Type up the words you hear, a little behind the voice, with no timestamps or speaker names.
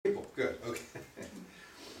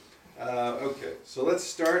Okay, so let's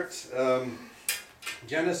start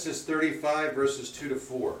Genesis 35, verses 2 to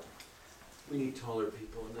 4. We need taller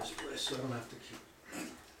people in this place, so I don't have to keep.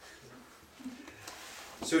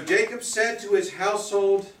 So Jacob said to his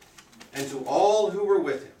household and to all who were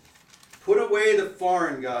with him, "Put away the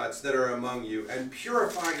foreign gods that are among you, and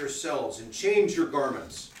purify yourselves, and change your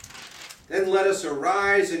garments. Then let us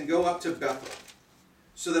arise and go up to Bethel,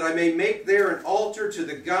 so that I may make there an altar to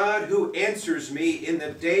the God who answers me in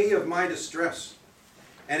the day of my distress,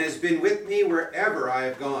 and has been with me wherever I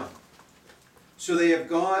have gone." So they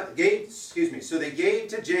gave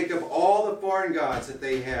to Jacob all the foreign gods that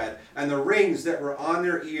they had, and the rings that were on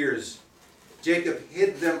their ears. Jacob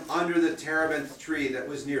hid them under the terebinth tree that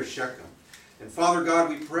was near Shechem. And Father God,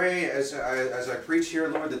 we pray as I preach here,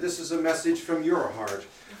 Lord, that this is a message from your heart.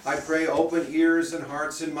 I pray open ears and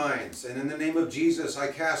hearts and minds. And in the name of Jesus, I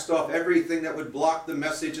cast off everything that would block the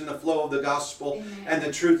message and the flow of the gospel. Amen. And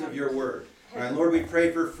the truth of your word. And Lord, we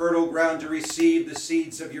pray for fertile ground to receive the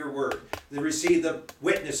seeds of your word, to receive the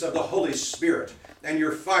witness of the Holy Spirit, and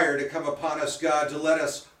your fire to come upon us, God, to let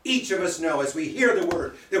us, each of us, know as we hear the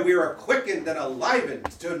word that we are quickened and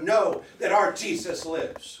enlivened to know that our Jesus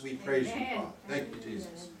lives. We praise you, Father. Thank you,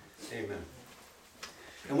 Jesus. Amen.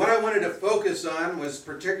 And what I wanted to focus on was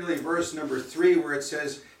particularly verse number 3, where it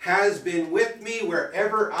says, "Has been with me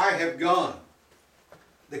wherever I have gone."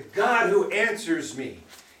 The God who answers me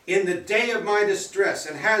in the day of my distress,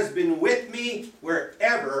 and has been with me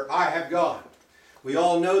wherever I have gone. We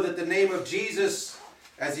all know that the name of Jesus,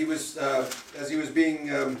 as he was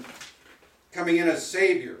coming in as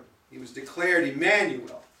Savior, he was declared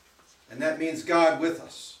Emmanuel, and that means God with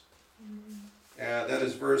us. That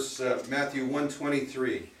is verse Matthew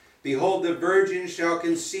 1:23. "Behold, the virgin shall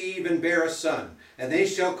conceive and bear a son, and they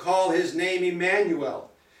shall call his name Emmanuel,"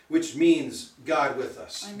 which means God with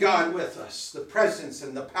us. Amen. God with us. The presence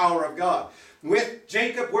and the power of God. With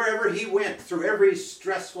Jacob wherever he went, through every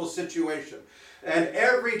stressful situation and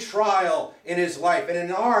every trial in his life, and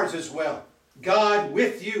in ours as well. God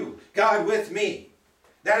with you. God with me.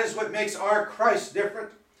 That is what makes our Christ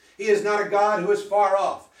different. He is not a God who is far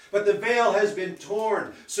off, but the veil has been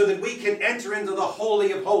torn so that we can enter into the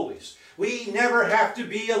Holy of Holies. We never have to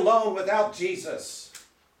be alone without Jesus.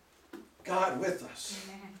 God with us.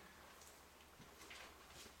 Amen.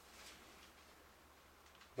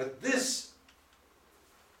 But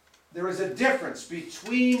there is a difference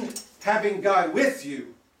between having God with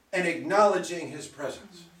you and acknowledging his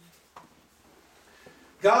presence.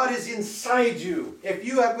 God is inside you. If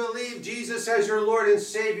you have believed Jesus as your Lord and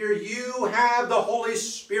Savior, you have the Holy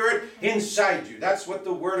Spirit inside you. That's what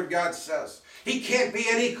the Word of God says. He can't be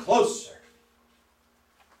any closer.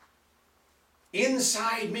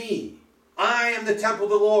 Inside me. I am the temple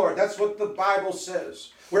of the Lord. That's what the Bible says.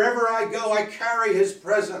 Wherever I go, I carry his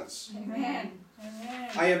presence. Amen.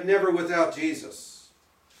 Amen. I am never without Jesus.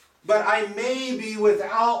 But I may be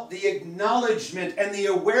without the acknowledgement and the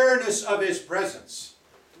awareness of his presence.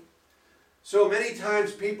 So many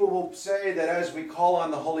times people will say that as we call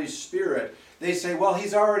on the Holy Spirit, they say, well,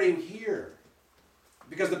 he's already here.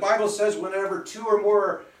 Because the Bible says whenever two or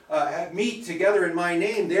more meet together in my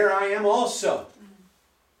name, there I am also.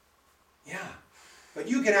 Yeah. But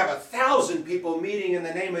you can have 1,000 people meeting in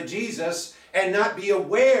the name of Jesus and not be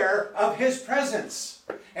aware of his presence.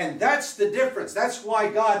 And that's the difference. That's why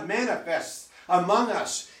God manifests among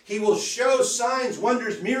us. He will show signs,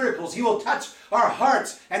 wonders, miracles. He will touch our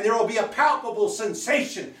hearts, and there will be a palpable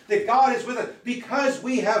sensation that God is with us because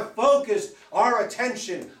we have focused our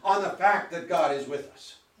attention on the fact that God is with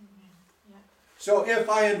us. Yeah. So if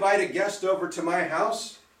I invite a guest over to my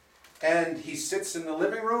house, and he sits in the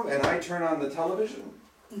living room, and I turn on the television,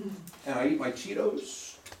 and I eat my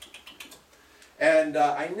Cheetos, and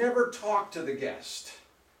I never talk to the guest.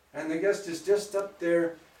 And the guest is just up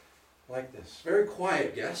there like this. Very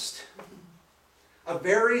quiet guest. A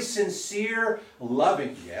very sincere,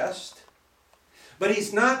 loving guest. But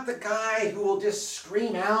he's not the guy who will just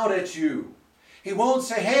scream out at you. He won't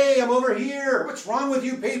say, hey, I'm over here. What's wrong with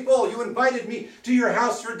you people? You invited me to your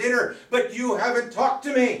house for dinner, but you haven't talked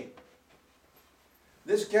to me.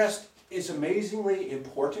 This guest is amazingly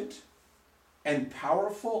important and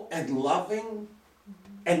powerful and loving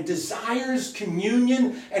and desires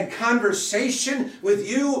communion and conversation with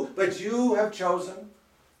you, but you have chosen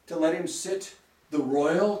to let him sit, the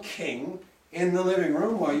royal king, in the living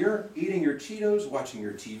room while you're eating your Cheetos, watching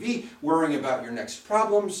your TV, worrying about your next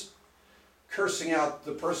problems, cursing out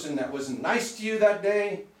the person that wasn't nice to you that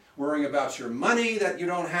day, worrying about your money that you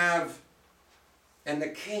don't have. And the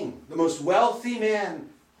king, the most wealthy man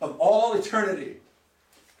of all eternity,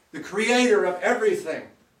 the creator of everything,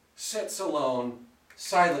 sits alone,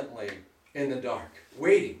 silently in the dark,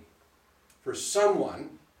 waiting for someone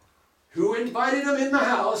who invited him in the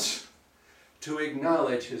house to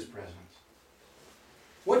acknowledge his presence.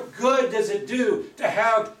 What good does it do to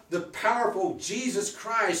have the powerful Jesus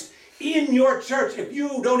Christ in your church if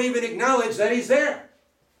you don't even acknowledge that he's there?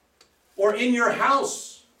 Or in your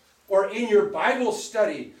house, or in your Bible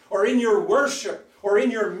study, or in your worship, or in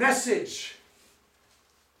your message,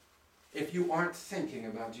 if you aren't thinking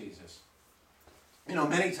about Jesus. You know,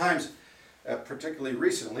 many times, particularly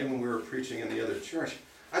recently when we were preaching in the other church,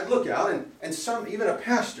 I'd look out and some, even a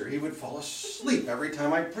pastor, he would fall asleep every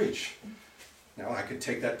time I preach. Now, I could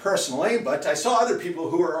take that personally, but I saw other people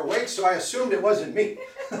who were awake, so I assumed it wasn't me.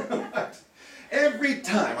 Every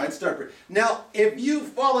time I'd start preaching. Now, if you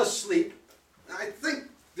fall asleep, I think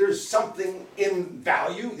there's something in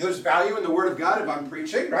value. There's value in the Word of God if I'm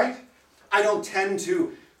preaching, right? I don't tend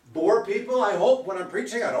to bore people, I hope, when I'm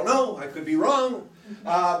preaching. I don't know. I could be wrong.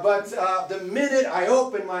 But the minute I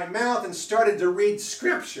opened my mouth and started to read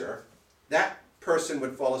Scripture, that person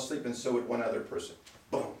would fall asleep, and so would one other person.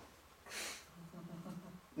 Boom.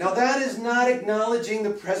 Now that is not acknowledging the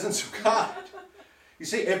presence of God. You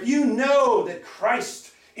see, if you know that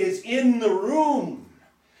Christ is in the room,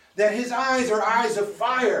 that his eyes are eyes of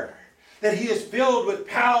fire, that he is filled with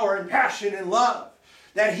power and passion and love,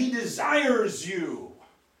 that he desires you,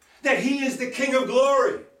 that he is the King of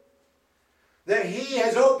glory, that he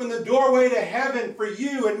has opened the doorway to heaven for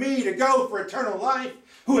you and me to go for eternal life,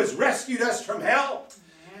 who has rescued us from hell,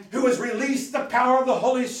 who has released the power of the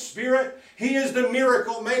Holy Spirit. He is the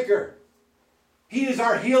miracle maker. He is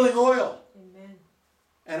our healing oil. Amen.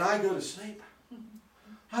 And I go to sleep.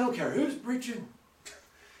 I don't care who's preaching.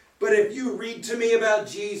 But if you read to me about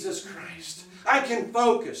Jesus Christ, I can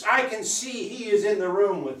focus. I can see he is in the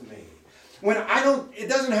room with me. It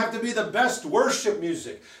doesn't have to be the best worship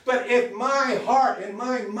music. But if my heart and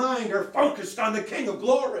my mind are focused on the King of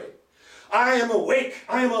glory, I am awake,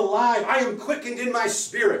 I am alive, I am quickened in my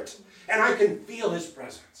spirit, and I can feel his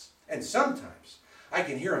presence. And sometimes I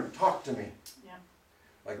can hear him talk to me. Yeah.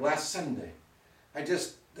 Like last Sunday. I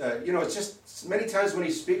just, it's just many times when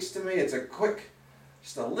he speaks to me, it's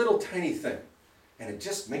just a little tiny thing. And it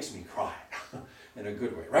just makes me cry in a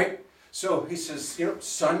good way, right? So he says,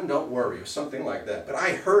 son, don't worry, or something like that. But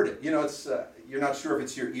I heard it. You're not sure if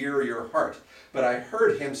it's your ear or your heart. But I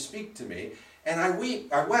heard him speak to me. And I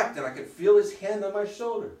wept, and I could feel his hand on my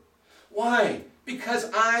shoulder. Why?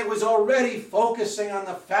 Because I was already focusing on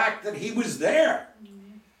the fact that he was there.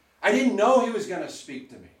 Mm-hmm. I didn't know he was going to speak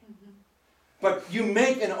to me. Mm-hmm. But you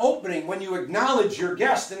make an opening when you acknowledge your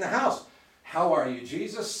guest in the house. How are you,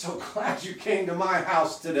 Jesus? So glad you came to my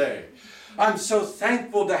house today. I'm so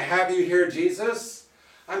thankful to have you here, Jesus.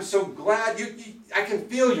 I'm so glad I can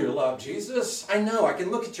feel your love, Jesus. I know. I can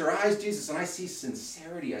look at your eyes, Jesus, and I see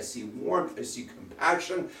sincerity. I see warmth. I see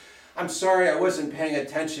compassion. I'm sorry I wasn't paying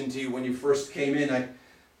attention to you when you first came in.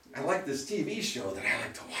 I like this TV show that I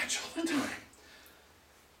like to watch all the time.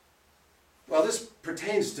 Well, this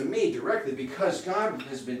pertains to me directly because God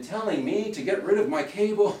has been telling me to get rid of my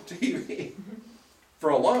cable TV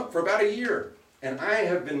for about a year. And I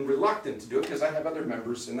have been reluctant to do it because I have other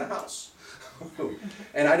members in the house.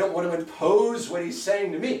 And I don't want to impose what he's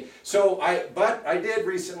saying to me. But I did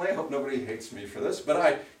recently, I hope nobody hates me for this, but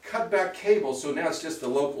I cut back cable, so now it's just the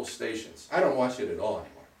local stations. I don't watch it at all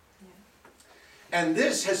anymore. Yeah. And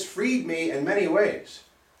this has freed me in many ways.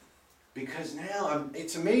 Because now,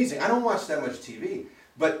 it's amazing. I don't watch that much TV,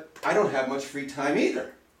 but I don't have much free time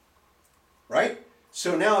either. Right?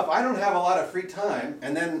 So now if I don't have a lot of free time,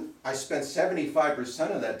 and then I spend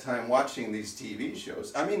 75% of that time watching these TV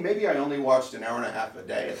shows, maybe I only watched an hour and a half a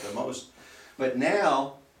day at the most, but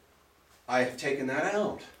now I have taken that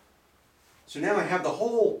out. So now I have the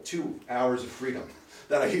whole 2 hours of freedom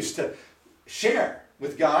that I used to share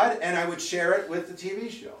with God, and I would share it with the TV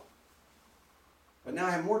show. But now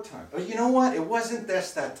I have more time. But you know what? It wasn't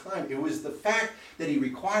just that time. It was the fact that he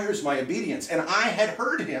requires my obedience. And I had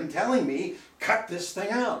heard him telling me, cut this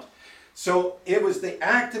thing out. So it was the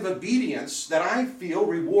act of obedience that I feel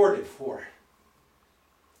rewarded for.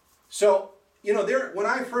 So, when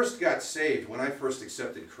I first got saved, when I first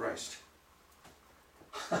accepted Christ,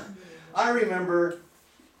 I remember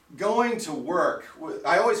going to work.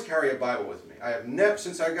 I always carry a Bible with me. I have never,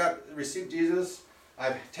 since I received Jesus,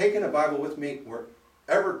 I've taken a Bible with me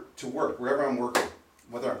wherever I'm working,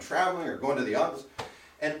 whether I'm traveling or going to the office,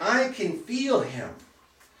 and I can feel him.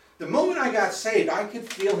 The moment I got saved, I could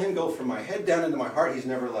feel him go from my head down into my heart. He's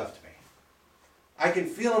never left me. I can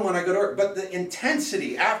feel him when I go to work, but the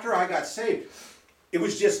intensity after I got saved, it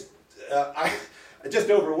was just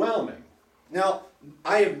overwhelming. Now,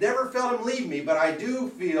 I have never felt him leave me, but I do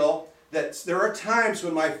feel that there are times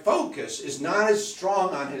when my focus is not as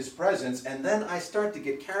strong on his presence, and then I start to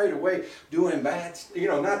get carried away doing bad,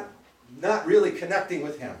 not really connecting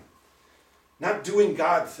with him. Not doing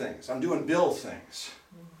God things. I'm doing Bill things.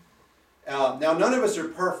 Now, none of us are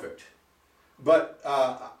perfect, but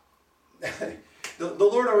the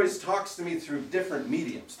Lord always talks to me through different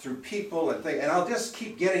mediums, through people and things, and I'll just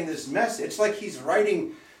keep getting this message. It's like he's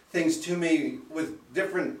writing things to me with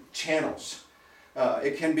different channels.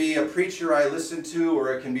 It can be a preacher I listen to,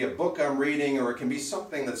 or it can be a book I'm reading, or it can be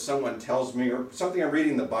something that someone tells me, or something I'm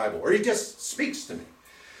reading in the Bible, or he just speaks to me.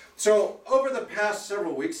 So over the past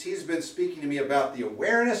several weeks, he's been speaking to me about the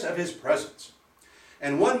awareness of his presence.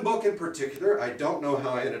 And one book in particular, I don't know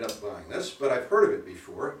how I ended up buying this, but I've heard of it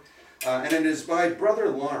before, and it is by Brother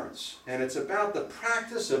Lawrence, and it's about the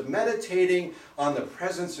practice of meditating on the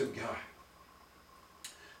presence of God.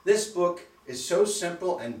 This book is so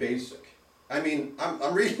simple and basic. I mean,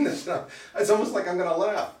 I'm reading this now. It's almost like I'm going to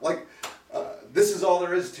laugh. Like, this is all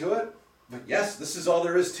there is to it? But yes, this is all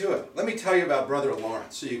there is to it. Let me tell you about Brother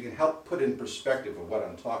Lawrence so you can help put in perspective of what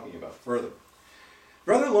I'm talking about further.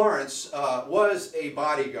 Brother Lawrence was a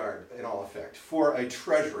bodyguard, in all effect, for a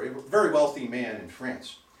treasurer, a very wealthy man in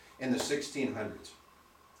France in the 1600s.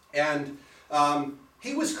 And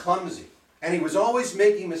he was clumsy, and he was always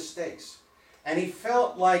making mistakes. And he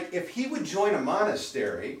felt like if he would join a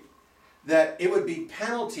monastery, that it would be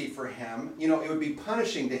penalty for him, it would be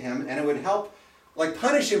punishing to him, and it would help, like,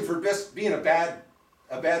 punish him for just being a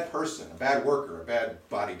bad person, a bad worker, a bad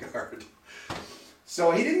bodyguard.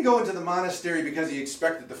 So he didn't go into the monastery because he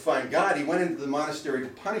expected to find God. He went into the monastery to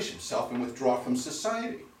punish himself and withdraw from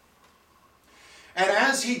society. And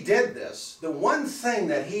as he did this, the one thing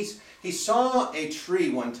that he saw a tree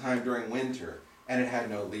one time during winter, and it had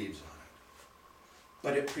no leaves on it.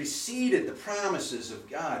 But it preceded the promises of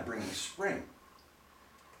God bringing spring.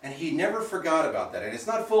 And he never forgot about that. And it's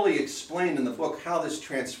not fully explained in the book how this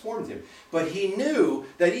transformed him. But he knew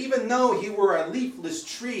that even though he were a leafless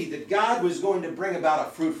tree, that God was going to bring about a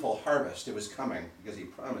fruitful harvest. It was coming because he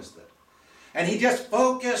promised it. And he just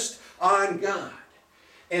focused on God.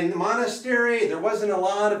 In the monastery, there wasn't a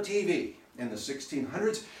lot of TV in the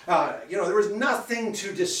 1600s. There was nothing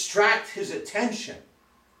to distract his attention.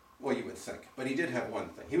 Well, you would think. But he did have one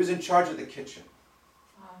thing. He was in charge of the kitchen.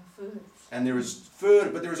 Food. And there was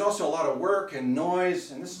food, but there was also a lot of work and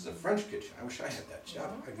noise. And this is a French kitchen. I wish I had that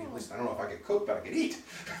job. I mean, at least I don't know if I could cook, but I could eat.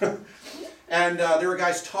 And there were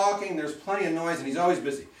guys talking. There's plenty of noise, and he's always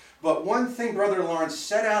busy. But one thing Brother Lawrence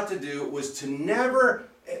set out to do was to never,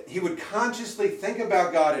 he would consciously think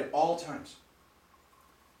about God at all times.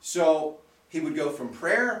 So he would go from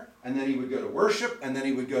prayer, and then he would go to worship, and then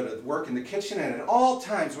he would go to work in the kitchen, and at all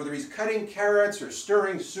times, whether he's cutting carrots or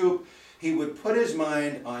stirring soup, he would put his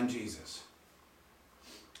mind on Jesus.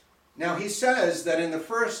 Now he says that in the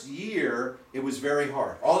first year, it was very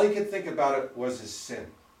hard. All he could think about it was his sin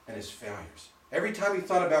and his failures. Every time he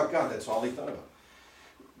thought about God, that's all he thought about.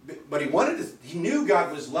 But he knew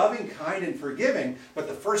God was loving, kind, and forgiving, but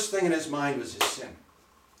the first thing in his mind was his sin.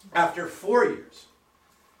 After 4 years,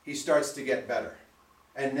 he starts to get better.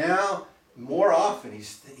 And now, more often,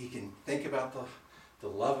 he can think about the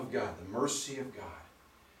love of God, the mercy of God.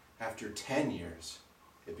 After 10 years,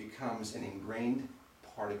 it becomes an ingrained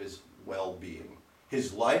part of his well-being.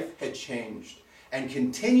 His life had changed and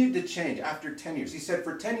continued to change after 10 years. He said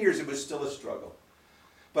for 10 years it was still a struggle.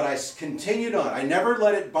 But I continued on. I never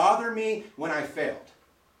let it bother me when I failed.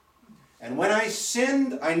 And when I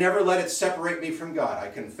sinned, I never let it separate me from God. I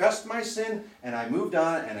confessed my sin, and I moved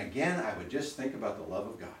on, and again, I would just think about the love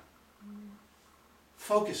of God.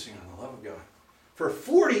 Focusing on the love of God. For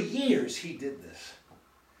 40 years, he did this.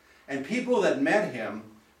 And people that met him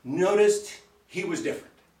noticed he was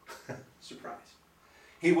different. Surprise.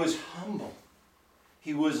 He was humble.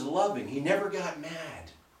 He was loving. He never got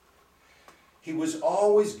mad. He was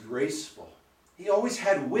always graceful. He always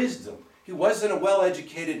had wisdom. He wasn't a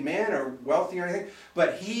well-educated man or wealthy or anything,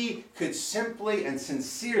 but he could simply and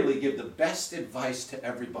sincerely give the best advice to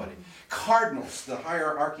everybody. Cardinals, the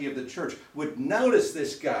hierarchy of the church, would notice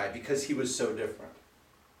this guy because he was so different.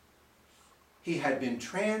 He had been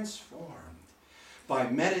transformed by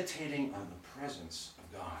meditating on the presence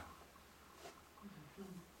of God.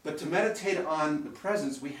 But to meditate on the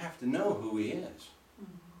presence, we have to know who he is.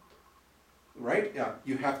 Right?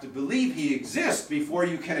 You have to believe he exists before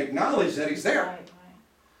you can acknowledge that he's there. Right.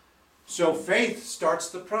 So faith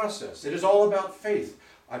starts the process. It is all about faith.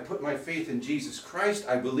 I put my faith in Jesus Christ.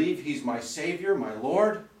 I believe he's my Savior, my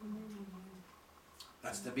Lord.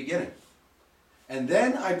 That's the beginning. And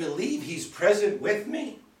then I believe he's present with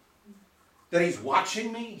me. That He's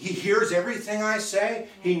watching me. He hears everything I say.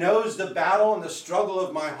 He knows the battle and the struggle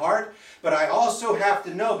of my heart. But I also have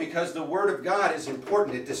to know, because the Word of God is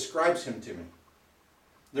important, it describes Him to me.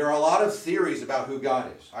 There are a lot of theories about who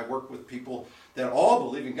God is. I work with people that all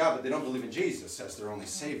believe in God, but they don't believe in Jesus as their only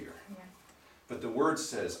Savior. Yeah. But the Word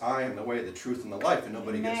says, I am the way, the truth, and the life, and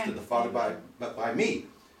nobody gets to the Father but by me.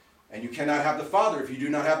 And you cannot have the Father if you do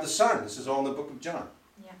not have the Son. This is all in the book of John.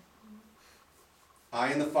 Yeah. I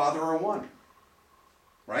and the Father are one.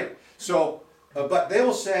 Right? So, but they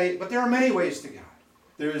will say, but there are many ways to God.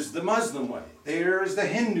 There's the Muslim way. There's the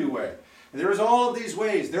Hindu way. There's all of these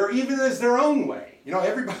ways. There even is their own way. You know,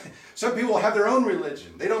 everybody. Some people have their own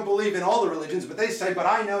religion. They don't believe in all the religions, but they say, but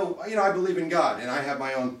I know, I believe in God, and I have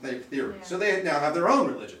my own theory. Yeah. So they now have their own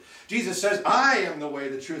religion. Jesus says, I am the way,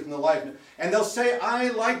 the truth, and the life. And they'll say, I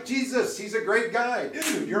like Jesus. He's a great guy.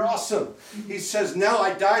 Dude, you're awesome. He says, no,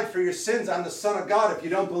 I died for your sins. I'm the Son of God. If you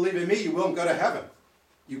don't believe in me, you won't go to heaven.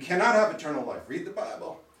 You cannot have eternal life. Read the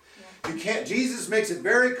Bible. Yeah. You can't. Jesus makes it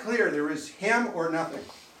very clear. There is Him or nothing.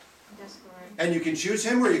 That's correct. And you can choose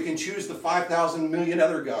Him, or you can choose the 5,000 million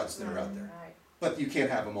other gods that are out there. Right. But you can't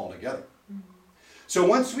have them all together. Mm-hmm. So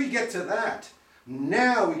once we get to that,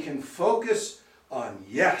 now we can focus on,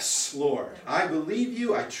 yes, Lord, I believe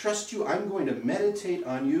you, I trust you, I'm going to meditate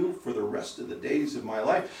on you for the rest of the days of my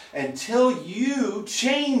life until you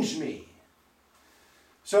change me.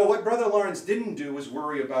 So what Brother Lawrence didn't do was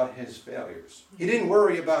worry about his failures. He didn't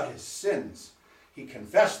worry about his sins. He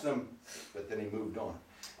confessed them, but then he moved on.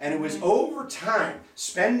 And it was over time,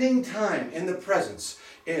 spending time in the presence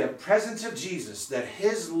of Jesus, that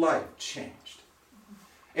his life changed.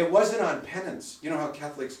 It wasn't on penance. You know how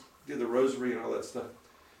Catholics do the rosary and all that stuff?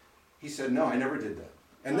 He said, no, I never did that.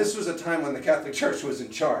 And this was a time when the Catholic Church was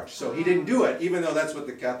in charge. So he didn't do it, even though that's what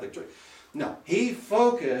the Catholic Church... No, he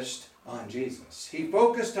focused on Jesus. He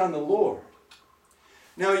focused on the Lord.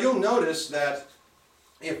 Now you'll notice that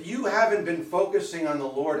if you haven't been focusing on the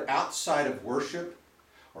Lord outside of worship,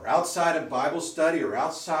 or outside of Bible study, or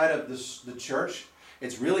outside of the church,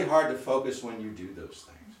 it's really hard to focus when you do those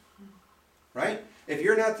things. Right? If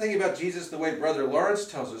you're not thinking about Jesus the way Brother Lawrence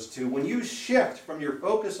tells us to, when you shift from your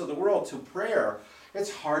focus of the world to prayer, it's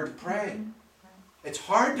hard to pray. It's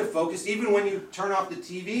hard to focus even when you turn off the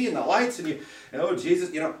TV and the lights and oh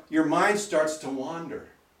Jesus, your mind starts to wander.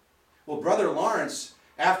 Well, Brother Lawrence,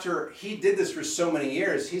 after he did this for so many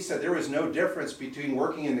years, he said there was no difference between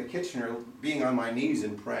working in the kitchen or being on my knees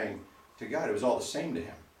and praying to God. It was all the same to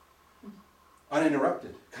him.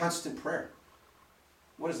 Uninterrupted, constant prayer.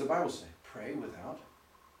 What does the Bible say? Pray without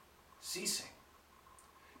ceasing.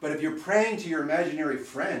 But if you're praying to your imaginary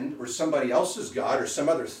friend or somebody else's God or some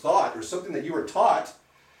other thought or something that you were taught,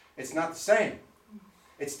 it's not the same.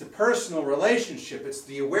 It's the personal relationship. It's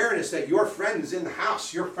the awareness that your friend is in the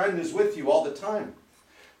house. Your friend is with you all the time.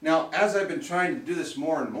 Now, as I've been trying to do this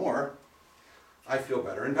more and more, I feel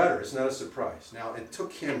better and better. It's not a surprise. Now, it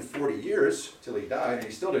took him 40 years till he died, and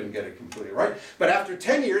he still didn't get it completely right. But after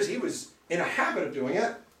 10 years, he was in a habit of doing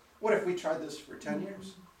it. What if we tried this for 10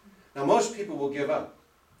 years? Now, most people will give up.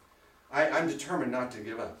 I'm determined not to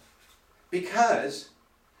give up. Because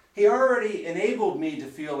he already enabled me to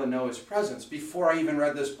feel and know his presence before I even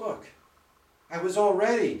read this book. I was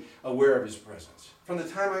already aware of his presence from the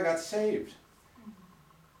time I got saved.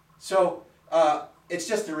 So it's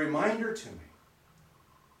just a reminder to me.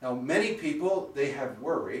 Now, many people, they have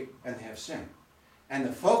worry and they have sin. And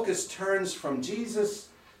the focus turns from Jesus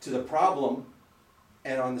to the problem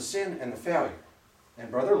and on the sin and the failure.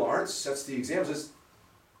 And Brother Lawrence sets the example. Says,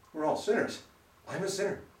 we're all sinners. I'm a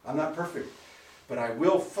sinner. I'm not perfect. But I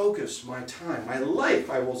will focus my time, my life,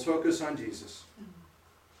 I will focus on Jesus.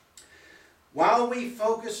 While we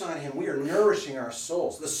focus on him, we are nourishing our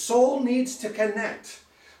souls. The soul needs to connect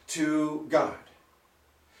to God.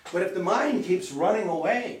 But if the mind keeps running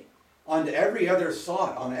away onto every other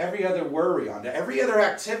thought, on every other worry, onto every other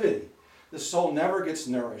activity, the soul never gets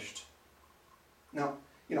nourished. Now,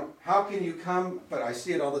 how can you come? But I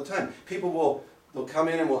see it all the time. They'll come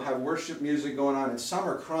in and we'll have worship music going on, and some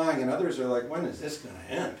are crying, and others are like, when is this going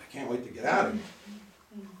to end? I can't wait to get out of here.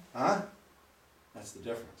 Huh? That's the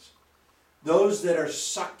difference. Those that are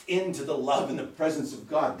sucked into the love and the presence of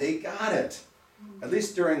God, they got it. At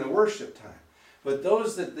least during the worship time. But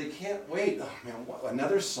those that they can't wait, oh man, what,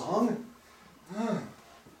 another song?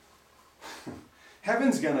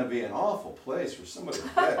 Heaven's going to be an awful place for somebody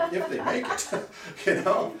dead, if they make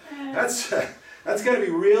it. That's going to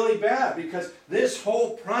be really bad, because this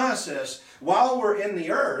whole process, while we're in the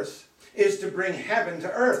earth, is to bring heaven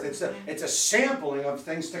to earth. It's a sampling of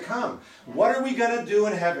things to come. What are we going to do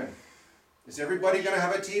in heaven? Is everybody going to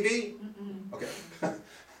have a TV? Okay.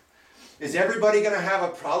 Is everybody going to have a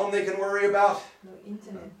problem they can worry about? No,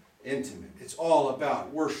 intimate. Intimate. It's all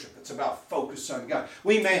about worship. It's about focus on God.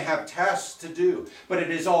 We may have tasks to do, but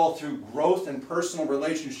it is all through growth and personal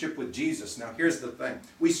relationship with Jesus. Now, here's the thing.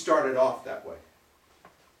 We started off that way.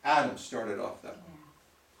 Adam started off that way.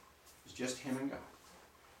 It was just him and God.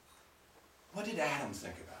 What did Adam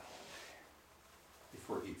think about all day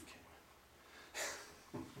before Eve came?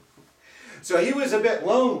 So he was a bit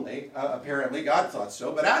lonely, apparently. God thought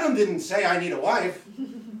so. But Adam didn't say, I need a wife.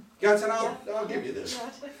 God said, I'll give you this.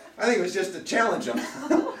 I think it was just to challenge him.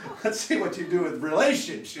 Let's see what you do with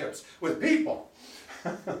relationships, with people.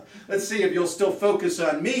 Let's see if you'll still focus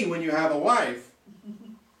on me when you have a wife.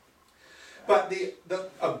 But the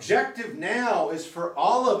objective now is for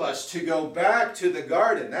all of us to go back to the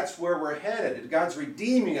garden. That's where we're headed. God's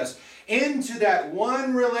redeeming us into that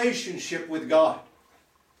one relationship with God.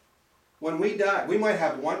 When we die, we might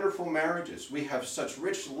have wonderful marriages. We have such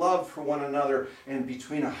rich love for one another and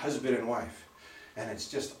between a husband and wife. And it's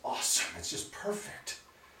just awesome. It's just perfect.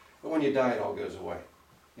 But when you die, it all goes away.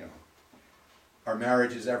 You know, are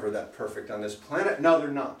marriages ever that perfect on this planet? No, they're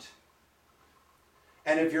not.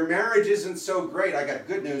 And if your marriage isn't so great, I got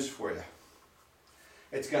good news for you.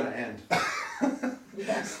 It's going to end.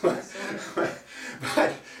 Yes.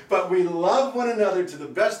 But we love one another to the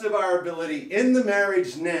best of our ability in the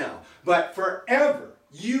marriage now. But forever,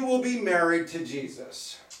 you will be married to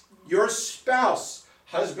Jesus. Your spouse,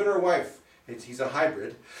 husband or wife, he's a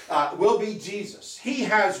hybrid, will be Jesus. He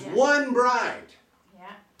has one bride. Yeah.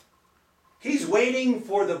 He's waiting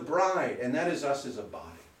for the bride, and that is us as a body.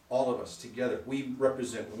 All of us together. We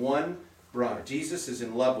represent one bride. Jesus is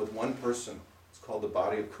in love with one person. It's called the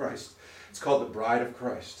body of Christ. It's called the bride of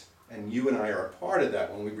Christ. And you and I are a part of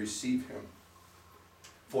that when we receive him.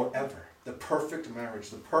 Forever. The perfect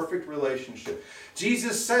marriage, the perfect relationship.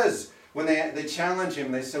 Jesus says, when they challenge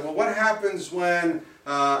him, they say, well, what happens when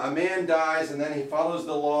a man dies and then he follows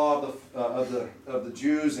the law of the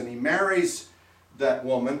Jews and he marries that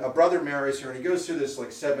woman, a brother marries her, and he goes through this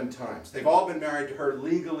like 7 times. They've all been married to her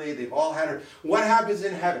legally. They've all had her. What happens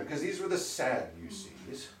in heaven? Because these were the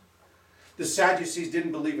Sadducees. The Sadducees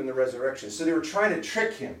didn't believe in the resurrection, so they were trying to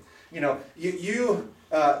trick him. You know,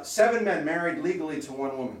 7 men married legally to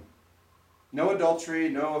one woman. No adultery,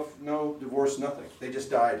 no divorce, nothing. They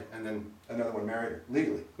just died, and then another one married her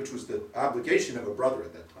legally, which was the obligation of a brother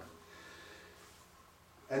at that time.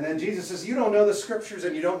 And then Jesus says, you don't know the scriptures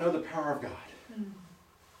and you don't know the power of God.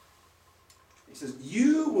 He says,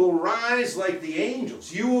 you will rise like the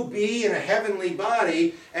angels. You will be in a heavenly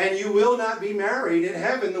body, and you will not be married in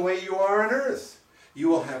heaven the way you are on earth. You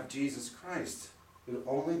will have Jesus Christ. It will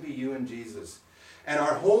only be you and Jesus. And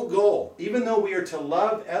our whole goal, even though we are to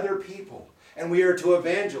love other people, and we are to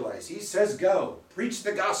evangelize, he says go, preach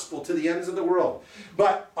the gospel to the ends of the world.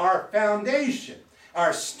 But our foundation,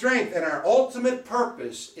 our strength, and our ultimate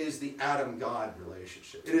purpose is the Adam-God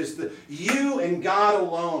relationship. It is the you and God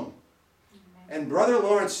alone. And Brother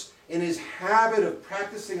Lawrence, in his habit of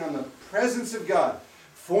practicing on the presence of God,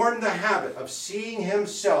 formed the habit of seeing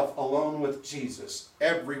himself alone with Jesus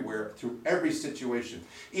everywhere, through every situation.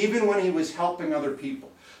 Even when he was helping other people,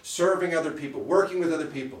 serving other people, working with other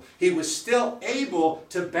people, he was still able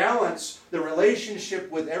to balance the relationship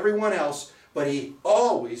with everyone else, but he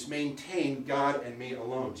always maintained God and me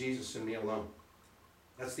alone, Jesus and me alone.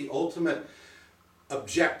 That's the ultimate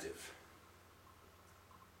objective.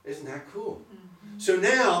 Isn't that cool? Mm-hmm. So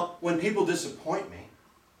now, when people disappoint me,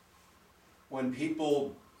 when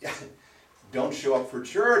people don't show up for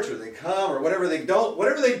church, or they come, or whatever they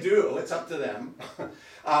do, it's up to them.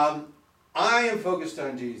 I am focused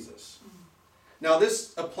on Jesus. Now,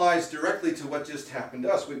 this applies directly to what just happened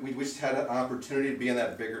to us. We just had an opportunity to be in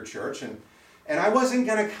that bigger church, and I wasn't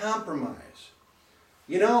going to compromise.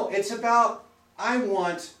 You know, it's about, I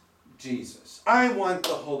want Jesus. I want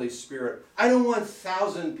the Holy Spirit. I don't want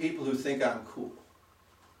 1,000 people who think I'm cool.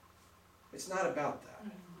 It's not about that.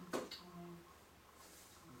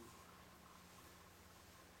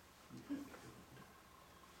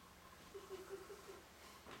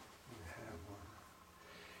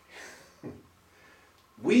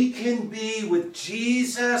 We can be with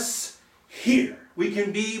Jesus here. We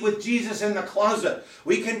can be with Jesus in the closet.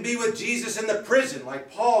 We can be with Jesus in the prison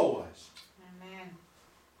like Paul was. Amen.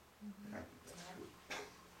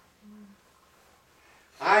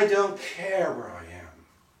 I don't care where I am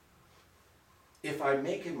if I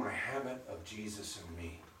make it my habit of Jesus and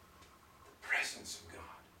me, the presence of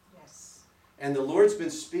God. Yes. And the Lord's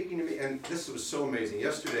been speaking to me, and this was so amazing.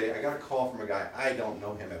 Yesterday, I got a call from a guy. I don't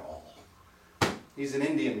know him at all. He's an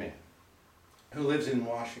Indian man who lives in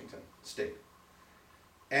Washington State.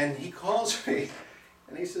 And he calls me,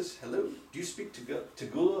 And he says, hello, do you speak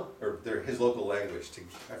Tagula? Or his local language,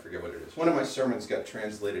 I forget what it is. One of my sermons got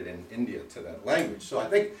translated in India to that language. So I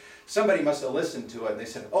think somebody must have listened to it, and they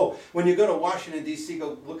said, oh, when you go to Washington, D.C.,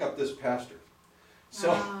 go look up this pastor.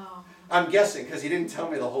 So I'm guessing, because he didn't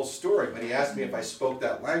tell me the whole story, but he asked me if I spoke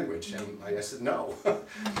that language, and I said, no.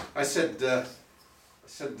 I said,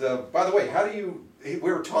 by the way, how do you,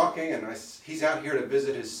 we were talking, and he's out here to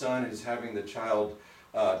visit his son, who's having the child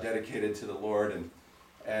dedicated to the Lord,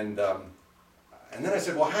 and then I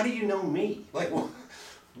said, well, how do you know me? Like, well,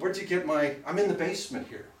 where'd you get I'm in the basement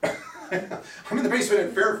here. I'm in the basement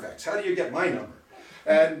in Fairfax. How do you get my number?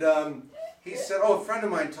 And he said, oh, a friend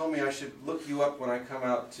of mine told me I should look you up when I come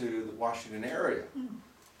out to the Washington area.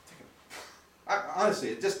 Honestly,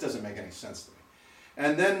 it just doesn't make any sense to me.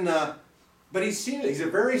 And then, but he's a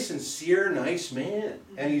very sincere, nice man.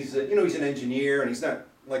 And he's an engineer, and he's not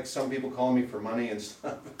like some people call me for money and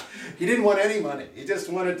stuff. He didn't want any money. He just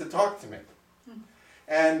wanted to talk to me.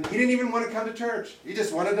 And he didn't even want to come to church. He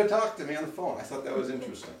just wanted to talk to me on the phone. I thought that was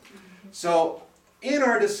interesting. So in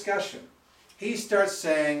our discussion, he starts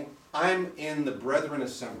saying, I'm in the Brethren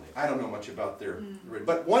Assembly. I don't know much about their,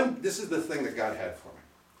 but this is the thing that God had for me.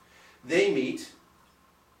 They meet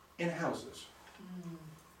in houses.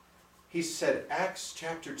 He said, Acts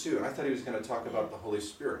chapter 2, and I thought he was going to talk about the Holy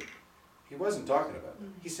Spirit. He wasn't talking about that.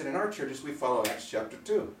 He said, in our churches, we follow Acts chapter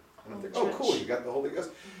 2. And I'm thinking, oh, cool, you got the Holy Ghost.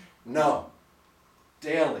 No.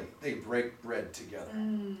 Daily, they break bread together.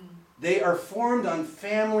 They are formed on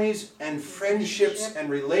families and friendships and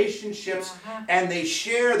relationships, and they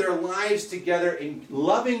share their lives together in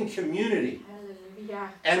loving community.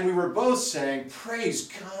 And we were both saying, praise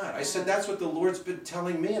God. I said, that's what the Lord's been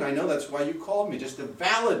telling me, and I know that's why you called me, just to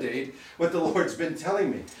validate what the Lord's been telling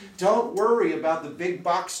me. Don't worry about the big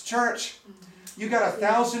box church. You got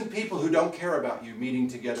 1,000 people who don't care about you meeting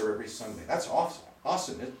together every Sunday. That's awesome.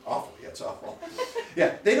 Awesome. It's awful. Yeah, it's awful.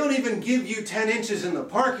 Yeah, they don't even give you 10 inches in the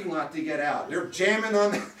parking lot to get out. They're jamming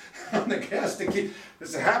on the gas to keep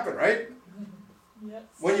this happen, right? Yes.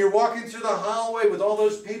 When you're walking through the hallway with all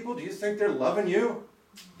those people, do you think they're loving you?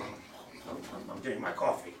 I'm getting my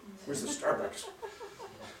coffee. Where's the Starbucks?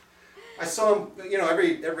 I saw them,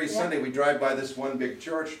 every Sunday we drive by this one big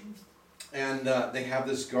church, and they have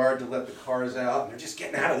this guard to let the cars out, and they're just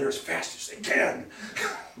getting out of there as fast as they can.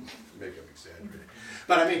 Maybe I'm exaggerating.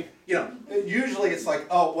 But I mean, usually it's like,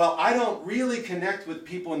 oh, well, I don't really connect with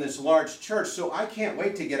people in this large church, so I can't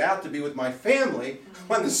wait to get out to be with my family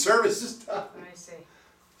when the service is done. I see.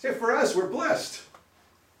 See, for us, we're blessed.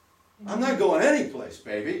 I'm not going anyplace,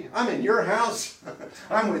 baby. I'm in your house.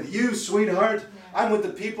 I'm with you, sweetheart. I'm with the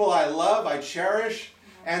people I love, I cherish.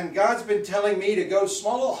 And God's been telling me to go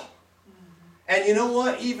small. And you know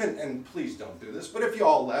what? And please don't do this, but if you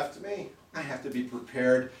all left me, I have to be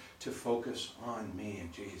prepared to focus on me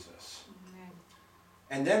and Jesus. Amen.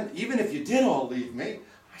 And then, even if you did all leave me,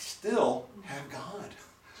 I still have God.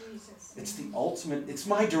 Jesus. It's the ultimate,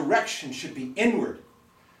 my direction should be inward.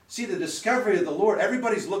 See, the discovery of the Lord,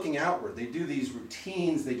 everybody's looking outward. They do these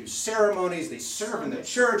routines, they do ceremonies, they serve in the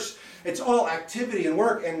church. It's all activity and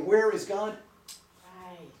work. And where is God?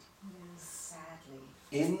 Right. Sadly.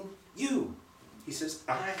 In you. He says,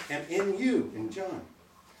 I am in you, in John.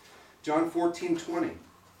 John 14:20.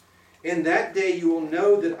 In that day you will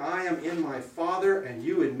know that I am in my Father, and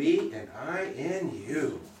you in me, and I in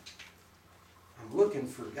you. I'm looking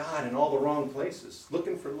for God in all the wrong places.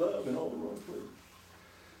 Looking for love in all the wrong places.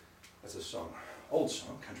 That's a song. Old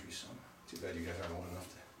song, country song. Too bad you guys aren't old enough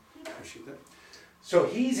to appreciate that. So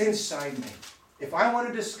he's inside me. If I want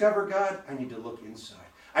to discover God, I need to look inside.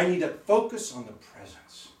 I need to focus on the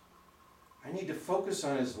presence. I need to focus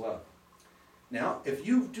on his love. Now, if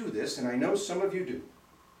you do this, and I know some of you do,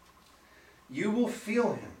 you will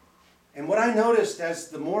feel him. And what I noticed as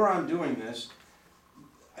the more I'm doing this,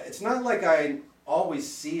 it's not like I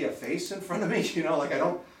always see a face in front of me, like I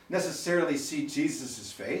don't necessarily see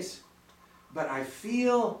Jesus' face, but I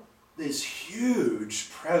feel this huge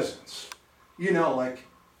presence, like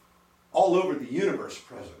all over the universe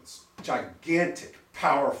presence, gigantic,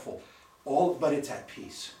 powerful, but it's at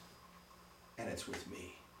peace, and it's with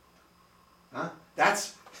me. Huh?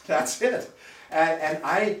 That's it. And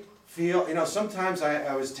I feel, sometimes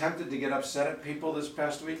I was tempted to get upset at people this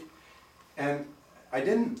past week, and I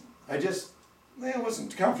didn't. I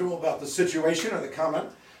wasn't comfortable about the situation or the comment,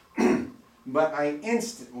 but I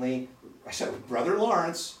said, Brother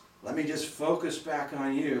Lawrence, let me just focus back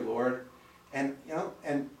on you, Lord. And,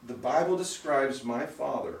 and the Bible describes my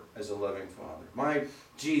Father as a loving Father, my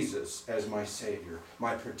Jesus as my Savior,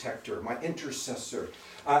 my protector, my intercessor,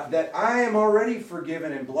 that I am already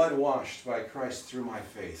forgiven and blood washed by Christ through my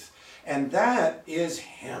faith. And that is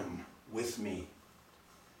Him with me.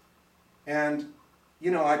 And,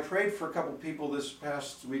 I prayed for a couple people this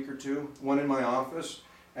past week or two, one in my office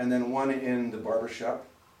and then one in the barbershop,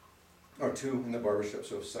 or two in the barbershop,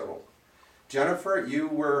 so several. Jennifer, you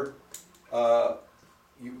were...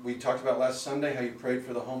 we talked about last Sunday how you prayed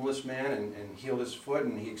for the homeless man and healed his foot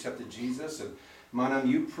and he accepted Jesus. And Manam,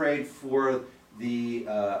 you prayed for the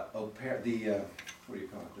what do you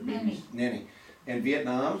call it? The nanny in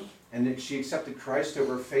Vietnam, and she accepted Christ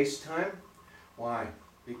over FaceTime. Why?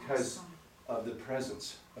 Because of the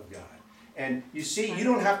presence of God. And you see, you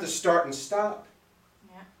don't have to start and stop.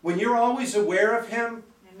 Yeah. When you're always aware of Him,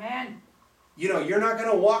 Amen. You're not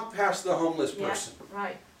going to walk past the homeless person. Yeah,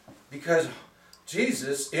 right. Because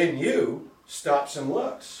Jesus in you stops and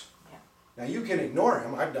looks. Yeah. Now you can ignore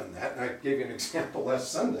Him. I've done that, and I gave you an example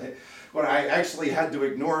last Sunday when I actually had to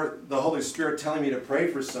ignore the Holy Spirit telling me to pray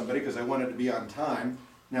for somebody because I wanted to be on time.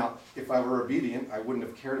 Now, if I were obedient, I wouldn't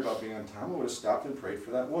have cared about being on time. I would have stopped and prayed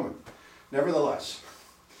for that woman. Nevertheless,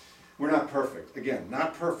 we're not perfect. Again,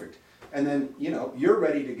 not perfect. And then, you're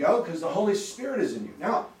ready to go because the Holy Spirit is in you.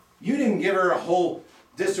 Now, you didn't give her a whole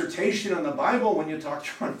dissertation on the Bible when you talked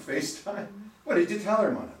to her on FaceTime. What did you tell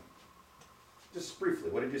her, Mona? Just briefly,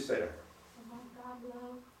 what did you say to her? About God's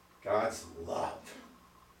love. God's love.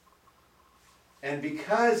 And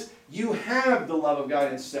because you have the love of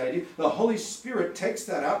God inside you, the Holy Spirit takes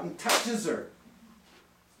that out and touches her.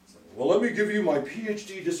 Well, let me give you my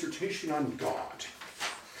PhD dissertation on God.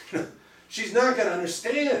 She's not going to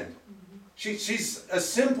understand. She's a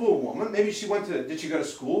simple woman. Maybe did she go to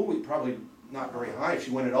school? Probably not very high. She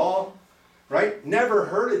went at all. Right? Never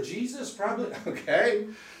heard of Jesus, probably. Okay.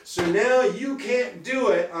 So now you can't do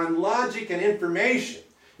it on logic and information.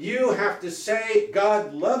 You have to say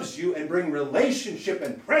God loves you and bring relationship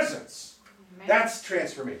and presence. Amen. That's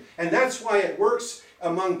transformation. And that's why it works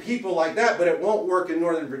among people like that, but it won't work in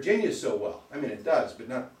Northern Virginia so well. I mean, it does,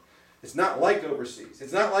 but it's not like overseas.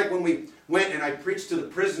 It's not like when we went and I preached to the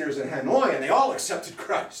prisoners in Hanoi and they all accepted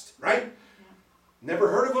Christ, right? Yeah. Never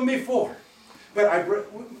heard of Him before. But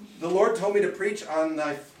the Lord told me to preach on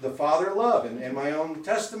the Father love and my own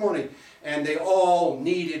testimony. And they all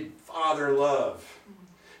needed Father love.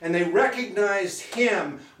 And they recognized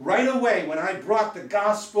Him right away when I brought the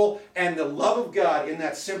gospel and the love of God in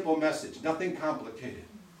that simple message. Nothing complicated.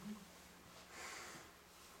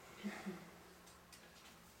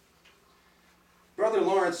 Brother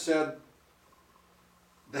Lawrence said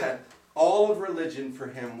that all of religion for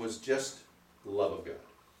him was just the love of God.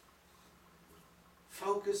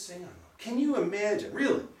 Focusing on love. Can you imagine,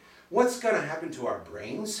 really, what's going to happen to our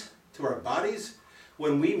brains, to our bodies,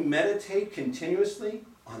 when we meditate continuously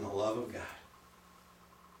on the love of God?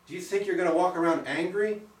 Do you think you're going to walk around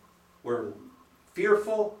angry or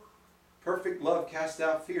fearful? Perfect love casts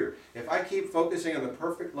out fear. If I keep focusing on the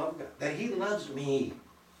perfect love of God, that He loves me,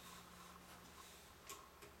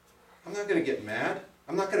 I'm not going to get mad.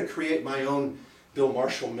 I'm not going to create my own Bill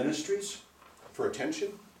Marshall Ministries for attention.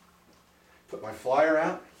 Put my flyer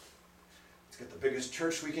out. Let's get the biggest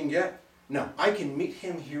church we can get. No, I can meet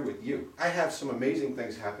Him here with you. I have some amazing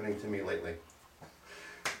things happening to me lately.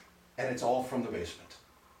 And it's all from the basement.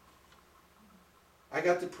 I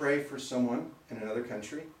got to pray for someone in another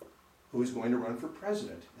country who is going to run for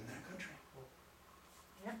president in that country.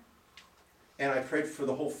 Yep. And I prayed for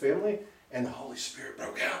the whole family, and the Holy Spirit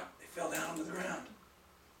broke out. They fell down to the ground.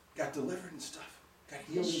 Got delivered and stuff. Got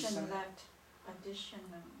healed inside.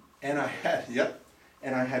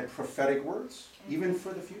 And I had prophetic words, even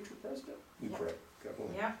for the future president. We prayed.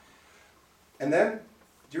 Yeah. And then,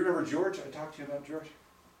 do you remember George? I talked to you about George.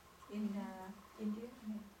 In India?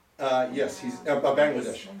 Yes, he's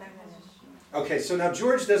Bangladesh. Okay, so now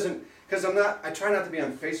George doesn't, because I try not to be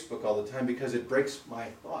on Facebook all the time because it breaks my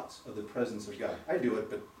thoughts of the presence of God. I do it,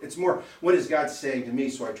 but it's more, what is God saying to me,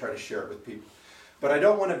 so I try to share it with people. But I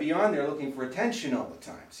don't want to be on there looking for attention all the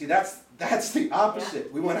time. See, that's the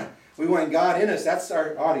opposite. Yeah. We want God in us. That's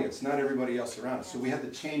our audience, not everybody else around us. So we have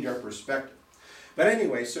to change our perspective. But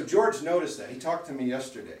anyway, so George noticed that. He talked to me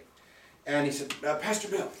yesterday. And he said, Pastor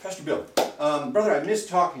Bill, brother, I miss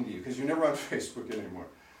talking to you because you're never on Facebook anymore.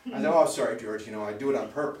 I said, oh, sorry, George, I do it on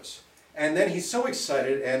purpose. And then he's so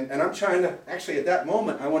excited, and I'm trying to, actually at that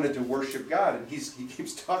moment, I wanted to worship God, and he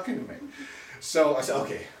keeps talking to me. So I said,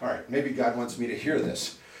 okay, all right, maybe God wants me to hear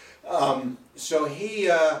this. So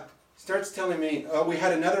he starts telling me, we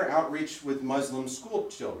had another outreach with Muslim school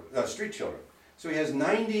children, street children. So he has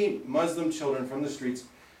 90 Muslim children from the streets.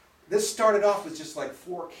 This started off with just like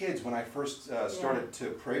 4 kids when I first started to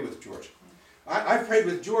pray with George. I prayed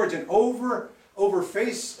with George, and over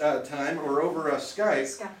FaceTime or over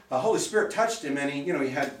Skype, the Holy Spirit touched him, and he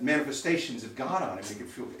had manifestations of God on him. He could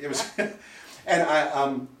feel it was,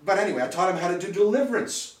 and but anyway, I taught him how to do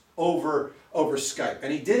deliverance over Skype,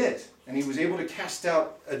 and he did it, and he was able to cast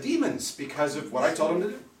out demons because of what I told him to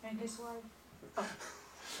do. And his wife. Oh.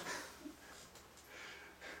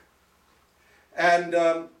 And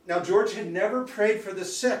now George had never prayed for the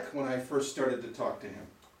sick when I first started to talk to him.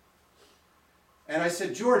 And I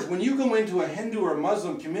said, George, when you go into a Hindu or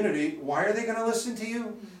Muslim community, why are they going to listen to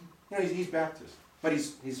you? You know, he's Baptist, but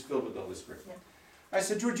he's filled with the Holy Spirit. Yeah. I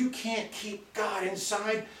said, George, you can't keep God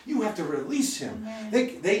inside. You have to release him.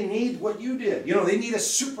 They need what you did. You know, they need a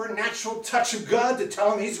supernatural touch of God to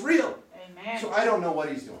tell him he's real. Amen. So I don't know what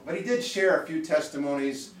he's doing. But he did share a few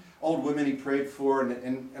testimonies, old women he prayed for,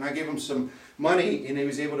 and I gave him some money, and he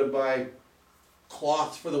was able to buy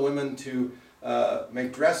cloths for the women to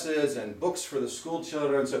make dresses and books for the school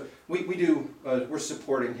children. So we're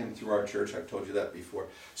supporting him through our church. I've told you that before.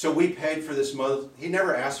 So we paid for this mother. He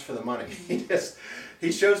never asked for the money.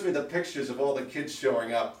 He shows me the pictures of all the kids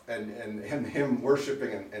showing up and him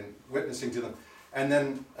worshiping and witnessing to them. And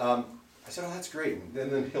then I said, oh, that's great.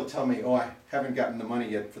 And then he'll tell me, oh, I haven't gotten the money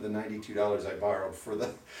yet for the $92 I borrowed for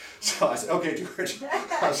the... So I said, okay, George,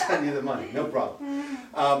 I'll send you the money. No problem.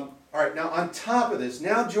 All right, now on top of this,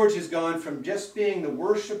 now George has gone from just being the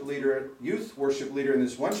worship leader, youth worship leader in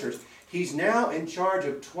this one church. He's now in charge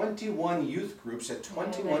of 21 youth groups at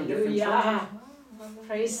 21 different churches.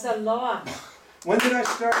 Praise the Lord. When did I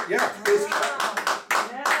start? Yeah, praise God.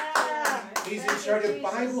 Yeah. He's in charge of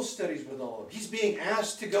Bible studies with all of them. He's being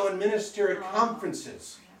asked to go and minister at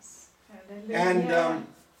conferences. Yes.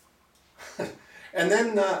 And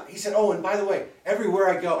then he said, oh, and by the way, everywhere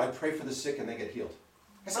I go, I pray for the sick and they get healed.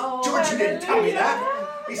 I said, George, you didn't tell me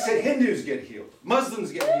that. He said, Hindus get healed.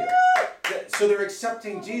 Muslims get healed. So they're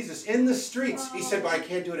accepting Jesus in the streets. He said, but I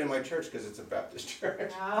can't do it in my church because it's a Baptist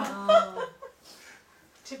church.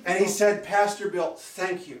 And he said, Pastor Bill,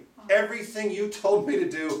 thank you. Everything you told me to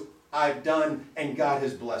do, I've done, and God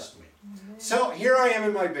has blessed me. So here I am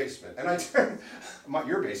in my basement. And I turned,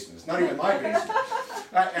 your basement, it's not even my basement.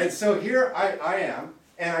 And so here I am.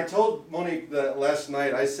 And I told Monique last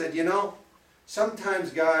night, I said, you know,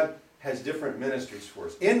 sometimes God has different ministries for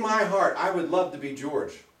us. In my heart, I would love to be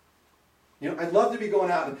George. You know, I'd love to be going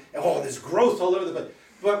out and, there's growth all over the place.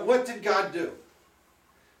 But what did God do?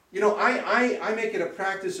 You know, I make it a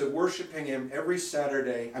practice of worshiping him every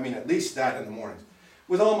Saturday. I mean, at least that in the mornings.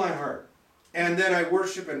 With all my heart. And then I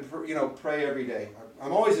worship and, pray every day.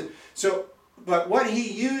 I'm always... But what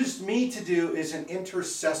he used me to do is an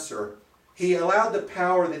intercessor. He allowed the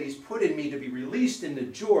power that he's put in me to be released into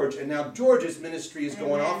George, and now George's ministry is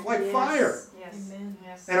going off like fire. Yes. Amen.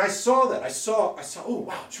 Yes. And I saw that. I saw, oh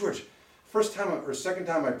wow, George. First time or second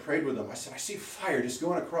time I prayed with him, I said, I see fire just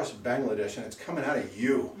going across Bangladesh, and it's coming out of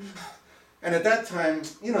you. And at that time,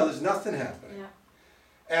 there's nothing happening. Yeah.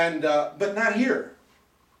 And but not here.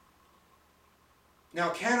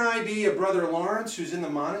 Now, can I be a Brother Lawrence who's in the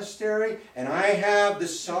monastery and I have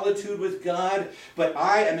this solitude with God, but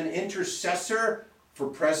I am an intercessor for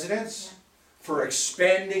presidents, for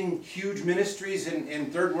expanding huge ministries in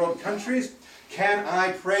third world countries? Can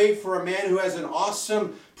I pray for a man who has an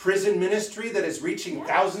awesome prison ministry that is reaching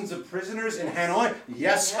thousands of prisoners in Hanoi?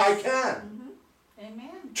 Yes, I can. Amen.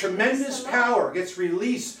 Tremendous power gets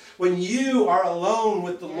released when you are alone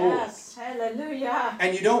with the Lord. Hallelujah.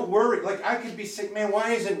 And you don't worry. Like, I could be sick, man,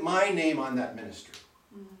 why isn't my name on that ministry?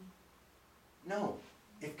 No.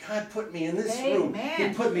 If God put me in this room, he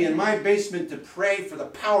put me in my basement to pray for the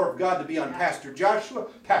power of God to be on Pastor Joshua,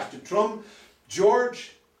 Pastor Trum,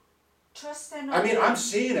 George. Trust and I mean, I'm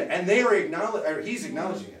seeing it, and he's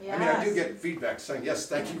acknowledging it. Yes. I mean, I do get feedback saying, yes,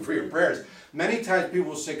 thank you for your prayers. Many times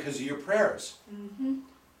people will say, because of your prayers.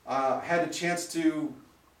 Had a chance to,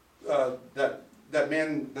 that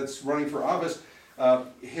man that's running for office,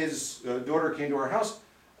 his daughter came to our house,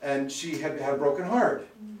 and she had a broken heart.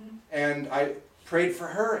 And I prayed for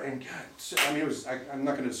her, and God, I mean, I'm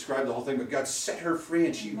not going to describe the whole thing, but God set her free,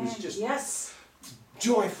 and she was just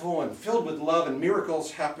joyful and filled with love, and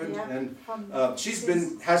miracles happened, and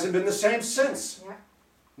hasn't been the same since.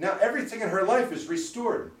 Now everything in her life is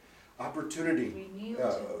restored. Opportunity,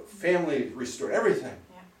 family restored, everything.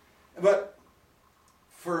 But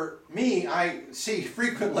for me, I see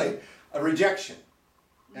frequently a rejection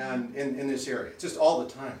and in this area, just all the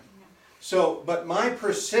time. So, but my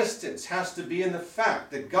persistence has to be in the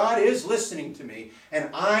fact that God is listening to me, and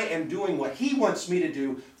I am doing what he wants me to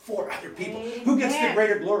do for other people. Who gets the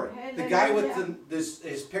greater glory? The guy with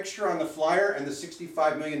his picture on the flyer and the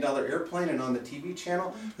 $65 million airplane and on the TV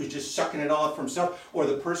channel who's just sucking it all up for himself? Or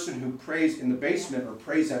the person who prays in the basement or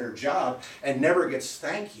prays at her job and never gets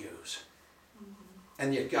thank yous?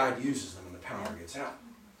 And yet God uses them and the power gets out.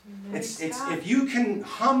 It's if you can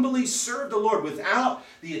humbly serve the Lord without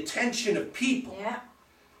the attention of people,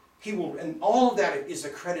 He will, and all of that is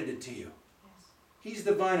accredited to you. He's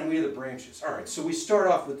the vine and we are the branches. All right, so we start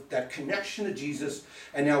off with that connection to Jesus,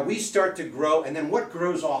 and now we start to grow, and then what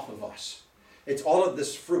grows off of us? It's all of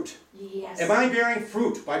this fruit. Yes. Am I bearing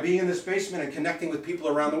fruit by being in this basement and connecting with people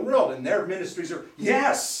around the world? And their ministries are,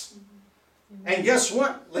 yes! And guess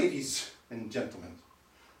what, ladies and gentlemen?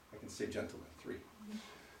 I can say gentlemen, 3.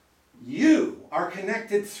 You are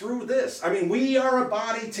connected through this. I mean, we are a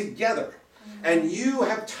body together. And you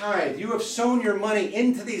have tithed, you have sown your money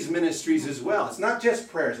into these ministries as well. It's not just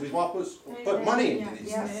prayers. We want to put money into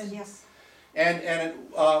these things. Yes. And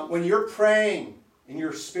when you're praying in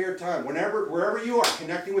your spare time, wherever you are,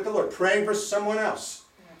 connecting with the Lord, praying for someone else,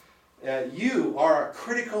 you are a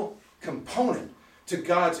critical component to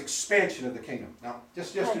God's expansion of the kingdom. Now,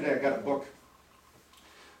 just yesterday I got a book.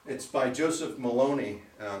 It's by Joseph Maloney.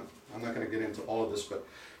 I'm not going to get into all of this, but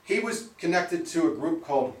he was connected to a group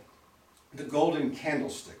called the Golden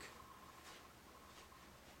Candlestick.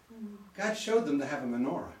 God showed them to have a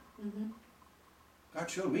menorah. God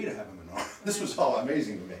showed me to have a menorah. This was all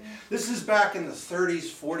amazing to me. This is back in the 30s,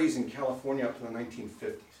 40s in California up to the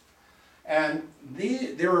 1950s. And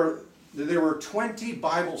there were 20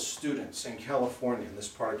 Bible students in California, in this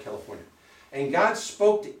part of California. And God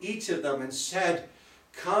spoke to each of them and said,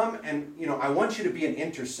 come and, I want you to be an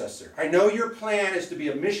intercessor. I know your plan is to be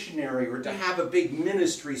a missionary or to have a big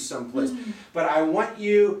ministry someplace, but I want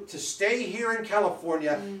you to stay here in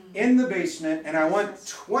California in the basement, and I want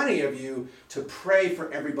 20 of you to pray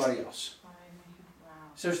for everybody else.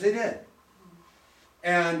 So they did.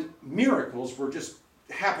 And miracles were just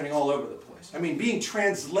happening all over the place. I mean, being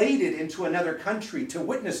translated into another country to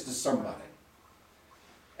witness to somebody.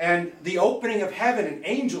 And the opening of heaven and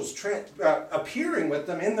angels appearing with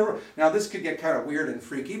them in the room. Now this could get kind of weird and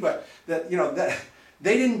freaky, but that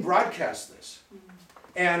they didn't broadcast this,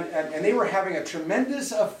 and they were having a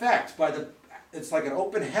tremendous effect it's like an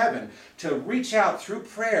open heaven to reach out through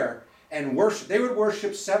prayer and worship. They would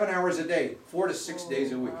worship 7 hours a day, 4 to 6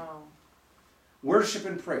 days a week. Wow. Worship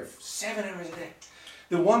and pray 7 hours a day.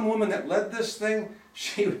 The one woman that led this thing,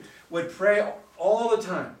 she would pray all the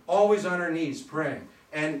time, always on her knees praying.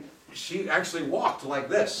 And she actually walked like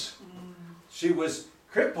this. She was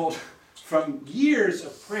crippled from years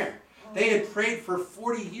of prayer. They had prayed for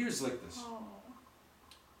 40 years like this.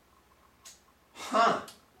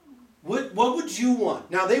 What would you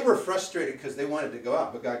want? Now, they were frustrated because they wanted to go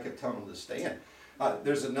out, but God kept telling them to stay in.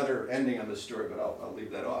 There's another ending on this story, but I'll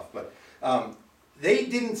leave that off. But they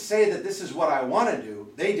didn't say that this is what I want to do.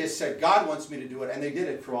 They just said, God wants me to do it. And they did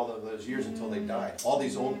it for all of those years until they died. All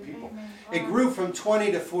these old people. It grew from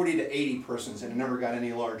 20 to 40 to 80 persons, and it never got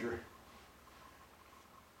any larger.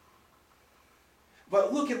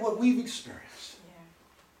 But look at what we've experienced.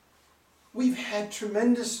 We've had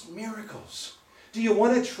tremendous miracles. Do you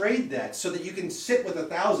want to trade that so that you can sit with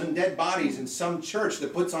 1,000 dead bodies in some church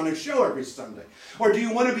that puts on a show every Sunday? Or do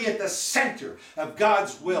you want to be at the center of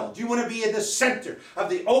God's will? Do you want to be at the center of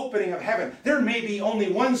the opening of heaven? There may be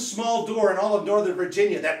only one small door in all of Northern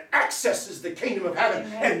Virginia that accesses the kingdom of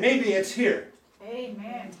heaven, and maybe it's here.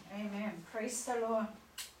 Amen. Amen. Praise the Lord.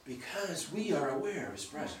 Because we are aware of His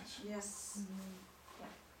presence. Yes.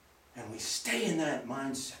 And we stay in that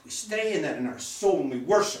mindset. We stay in that in our soul when we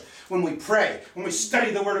worship, when we pray, when we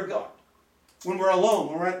study the Word of God, when we're alone,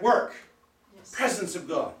 when we're at work. The presence of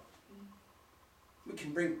God. We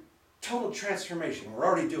can bring total transformation. We're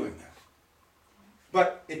already doing that.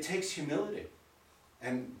 But it takes humility.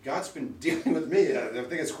 And God's been dealing with me. I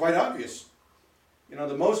think it's quite obvious.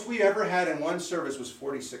 The most we ever had in one service was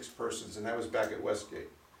 46 persons, and that was back at Westgate.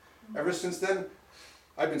 Ever since then,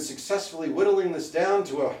 I've been successfully whittling this down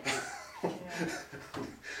to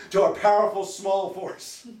a powerful small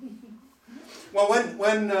force. Well,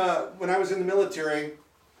 when I was in the military,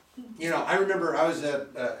 I remember I was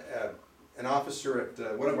an officer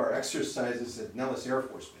at one of our exercises at Nellis Air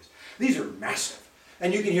Force Base. These are massive.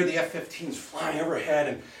 And you can hear the F-15s flying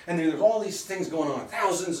overhead, and there's all these things going on.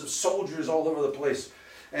 Thousands of soldiers all over the place.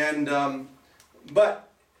 And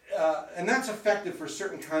that's effective for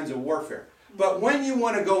certain kinds of warfare. But when you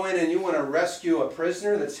want to go in and you want to rescue a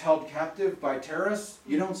prisoner that's held captive by terrorists,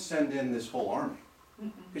 you don't send in this whole army.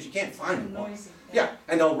 Because you can't find them. Yeah,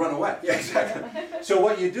 and they'll run away. Yeah, exactly. So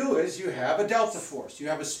what you do is you have a Delta Force. You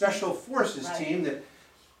have a Special Forces team that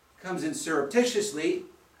comes in surreptitiously,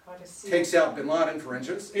 What a secret. takes out bin Laden, for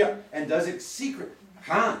instance, and does it secret.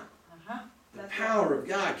 The power of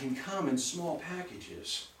God can come in small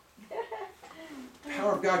packages. The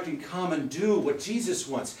power of God can come and do what Jesus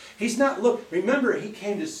wants. He's not, remember, he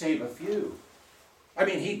came to save a few. I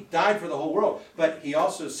mean, he died for the whole world, but he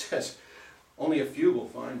also says only a few will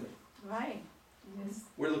find it. Right. Yes.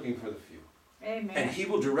 We're looking for the few. Amen. And he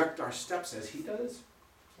will direct our steps as he does.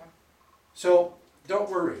 Yeah. So don't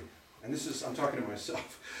worry. And this is, I'm talking to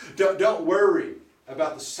myself. Don't worry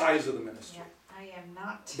about the size of the ministry. Yeah, I am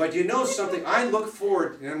not. But you know something? I look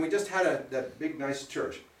forward, and we just had that big, nice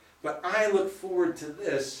church. But I look forward to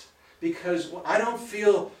this because I don't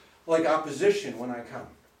feel like opposition when I come.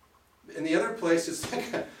 In the other place, it's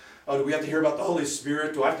like, oh, do we have to hear about the Holy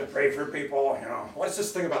Spirit? Do I have to pray for people? You know, what's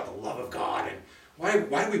this thing about the love of God? And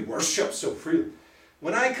why do we worship so freely?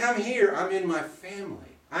 When I come here, I'm in my family.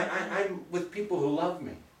 I'm with people who love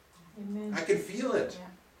me. Amen. I can feel it.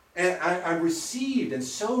 Yeah. And I'm received, and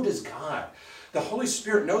so does God. The Holy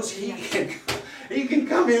Spirit knows he can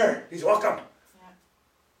come here. He's welcome. Yeah.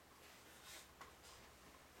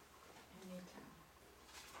 Anytime.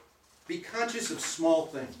 Be conscious of small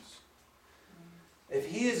things. If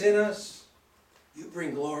he is in us, you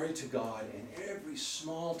bring glory to God in every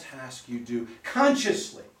small task you do,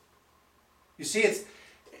 consciously. You see,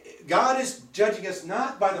 God is judging us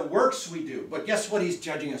not by the works we do, but guess what he's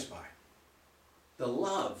judging us by? The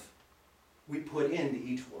love we put into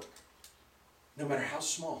each work, no matter how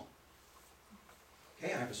small.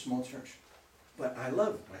 Okay, I have a small church, but I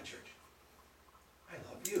love my church. I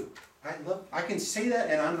love you. I can say that,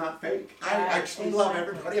 and I'm not fake. I actually love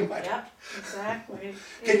everybody in my church. Yep, exactly.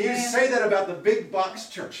 Can you Amen. say that about the big box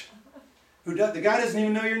church? The guy doesn't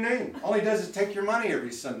even know your name. All he does is take your money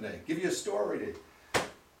every Sunday, give you a story to,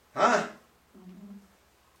 huh?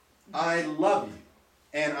 I love you,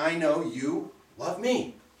 and I know you love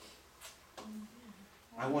me.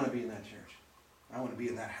 I want to be in that church. I want to be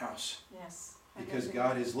in that house. Yes. Because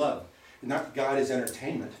God is love. Not God is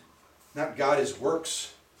entertainment. Not God is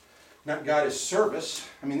works. Not God is service.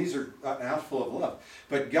 I mean, these are an outflow of love.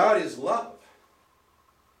 But God is love.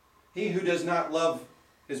 He who does not love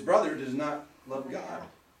his brother does not love God.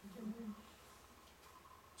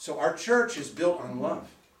 So our church is built on love.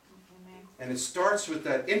 Amen. And it starts with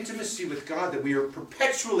that intimacy with God that we are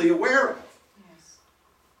perpetually aware of. Yes.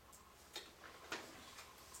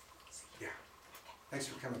 Yeah. Thanks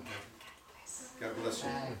for coming, God bless you.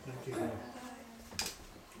 Thank you.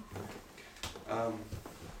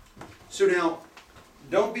 So now,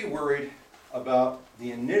 don't be worried about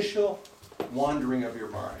the initial wandering of your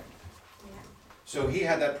mind. Yeah. So he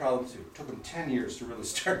had that problem too. It took him 10 years to really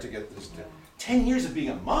start to get this done. Yeah. 10 years of being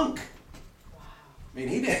a monk. Wow. I mean,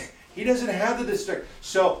 he doesn't have the distraction.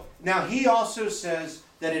 So now he also says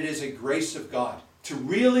that it is a grace of God to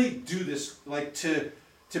really do this, like to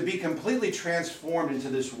be completely transformed into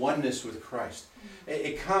this oneness with Christ.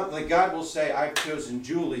 Like God will say, I've chosen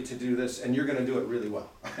Julie to do this, and you're going to do it really well.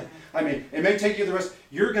 I mean, it may take you the rest.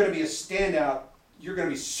 You're going to be a standout. You're going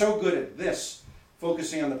to be so good at this,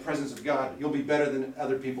 focusing on the presence of God. You'll be better than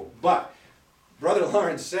other people. But Brother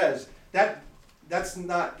Lawrence says that's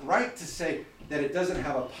not right to say that it doesn't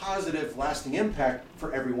have a positive, lasting impact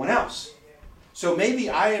for everyone else. So maybe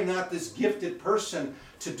I am not this gifted person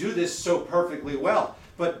to do this so perfectly well.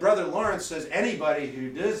 But Brother Lawrence says anybody who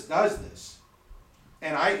does this,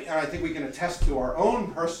 and I think we can attest to our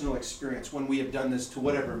own personal experience when we have done this to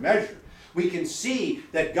whatever measure, we can see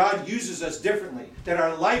that God uses us differently, that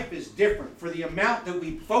our life is different for the amount that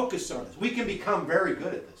we focus on this. We can become very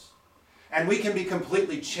good at this. And we can be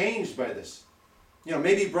completely changed by this. You know,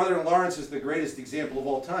 maybe Brother Lawrence is the greatest example of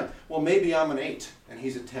all time. Well, maybe I'm an 8 and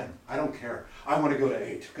he's a 10. I don't care. I want to go to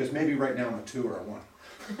 8 because maybe right now I'm a 2 or a 1.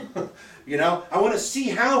 You know, I want to see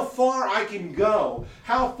how far I can go.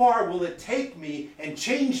 How far will it take me and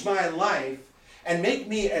change my life and make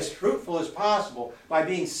me as fruitful as possible by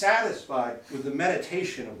being satisfied with the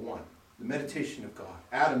meditation of one, the meditation of God,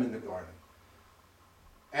 Adam in the garden.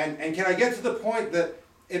 And can I get to the point that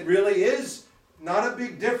it really is not a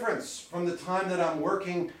big difference from the time that I'm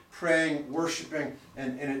working, praying, worshiping,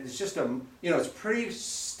 and it's just it's pretty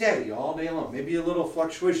steady all day long. Maybe a little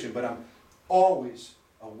fluctuation, but I'm always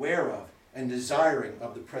aware of and desiring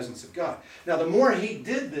of the presence of God. Now, the more he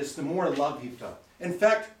did this, the more love he felt. In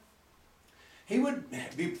fact, he would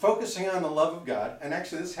be focusing on the love of God, and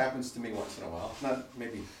actually this happens to me once in a while. Not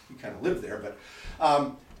maybe you kind of live there, but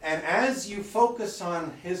and as you focus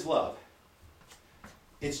on his love,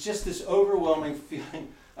 it's just this overwhelming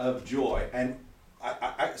feeling of joy. And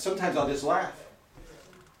I sometimes I'll just laugh.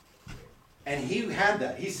 And he had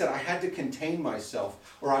that. He said, I had to contain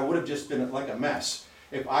myself, or I would have just been like a mess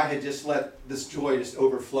if I had just let this joy just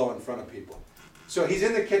overflow in front of people. So he's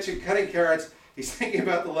in the kitchen cutting carrots. He's thinking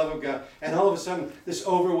about the love of God. And all of a sudden, this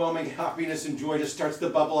overwhelming happiness and joy just starts to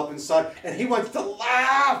bubble up inside. And he wants to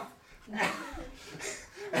laugh.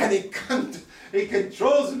 And he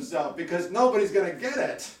controls himself because nobody's going to get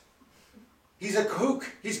it. He's a kook.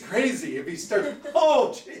 He's crazy. If he starts,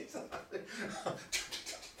 oh, Jesus.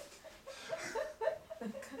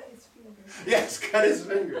 Yes, cut his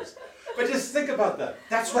fingers. But just think about that.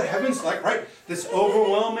 That's what heaven's like, right? This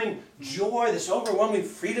overwhelming joy, this overwhelming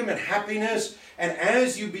freedom and happiness. And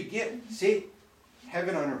as you begin, see,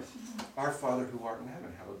 heaven on earth. Our Father who art in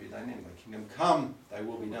heaven, hallowed be thy name. Thy kingdom come, thy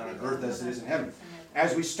will be done on earth as it is in heaven.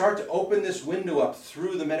 As we start to open this window up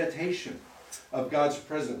through the meditation of God's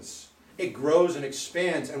presence, it grows and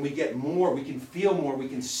expands, and we get more, we can feel more, we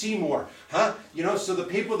can see more. Huh? You know, so the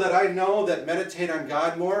people that I know that meditate on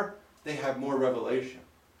God more, they have more revelation.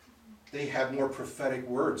 They have more prophetic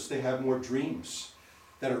words. They have more dreams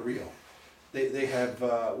that are real. They have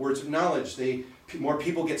words of knowledge. More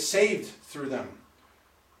people get saved through them.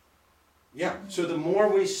 Yeah, so the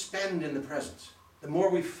more we spend in the presence, the more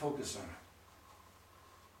we focus on it.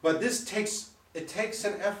 But it takes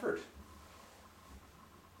an effort.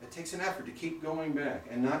 It takes an effort to keep going back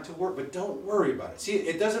and not to work. But don't worry about it. See,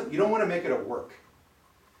 you don't want to make it a work.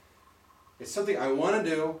 It's something I want to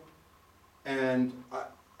do, and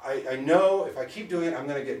I know if I keep doing it, I'm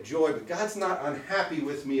going to get joy, but God's not unhappy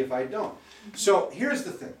with me if I don't. So here's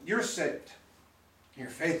the thing. You're saved. Your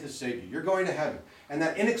faith has saved you. You're going to heaven. And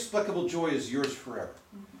that inexplicable joy is yours forever.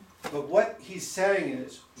 But what he's saying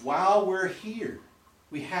is, while we're here,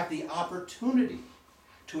 we have the opportunity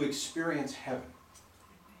to experience heaven.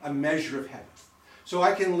 A measure of heaven. So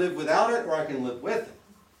I can live without it or I can live with it.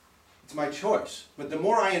 It's my choice. But the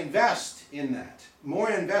more I invest in that, the more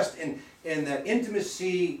I invest in that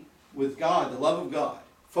intimacy with God, the love of God,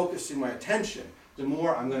 focusing my attention, the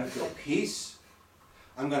more I'm going to feel peace.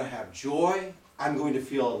 I'm going to have joy. I'm going to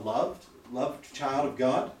feel a loved child of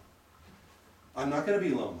God. I'm not going to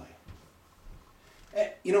be lonely.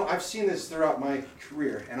 You know, I've seen this throughout my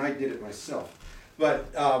career, and I did it myself. But,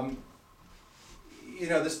 you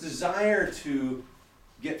know, this desire to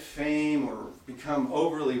get fame or become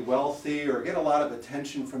overly wealthy or get a lot of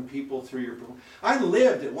attention from people through your... I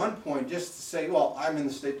lived at one point just to say, well, I'm in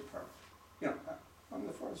the State Department. You know, I'm in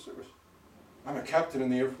the Foreign Service. I'm a captain in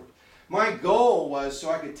the Air Force. My goal was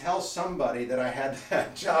so I could tell somebody that I had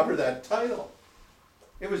that job or that title.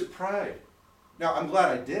 It was pride. Now, I'm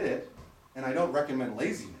glad I did it, and I don't recommend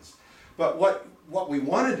laziness. But what we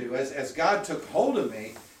want to do, as God took hold of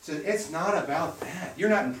me, says it's not about that. You're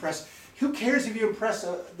not impressed. Who cares if you impress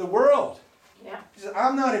the world? Yeah. He says,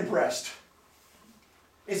 I'm not impressed.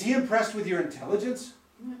 Is he impressed with your intelligence?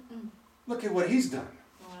 Mm-mm. Look at what he's done.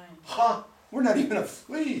 Right. Ha! We're not even a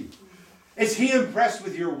flea. Is he impressed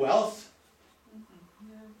with your wealth?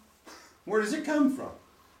 Yeah. Where does it come from?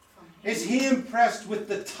 Is he impressed with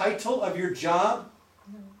the title of your job?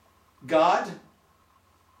 No. God?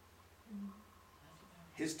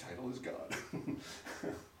 His title is God.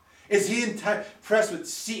 Is he impressed with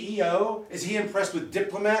CEO? Is he impressed with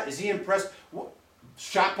diplomat? Is he impressed with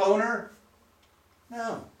shop owner?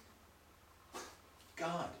 No.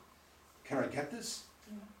 God. Can I get this?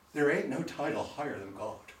 Yeah. There ain't no title higher than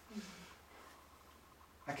God.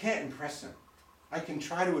 I can't impress him. I can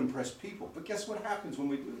try to impress people, but guess what happens when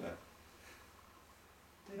we do that?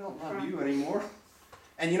 They don't love you anymore.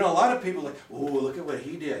 And you know, a lot of people are like, oh, look at what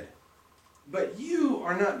he did. But you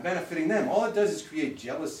are not benefiting them. All it does is create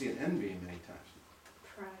jealousy and envy many times.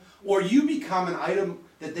 Pride. Or you become an item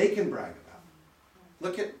that they can brag about.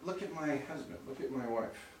 Look at my husband. Look at my wife.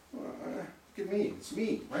 Look at me. It's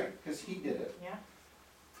me, right? Because he did it. Yeah.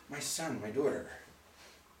 My son, my daughter.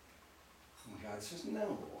 And God says,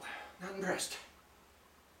 no, not impressed.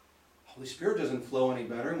 Holy Spirit doesn't flow any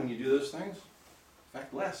better when you do those things. In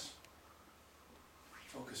fact, less.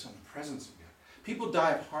 Focus on the presence of God. People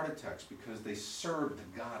die of heart attacks because they serve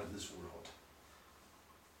the God of this world.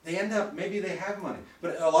 They end up, maybe they have money,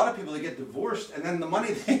 but a lot of people, they get divorced, and then the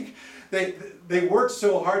money they work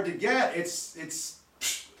so hard to get, it's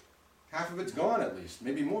half of it's gone at least,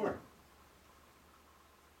 maybe more.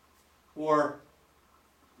 Or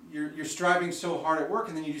you're striving so hard at work,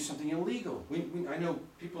 and then you do something illegal. I know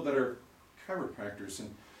people that are chiropractors,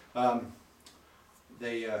 and well,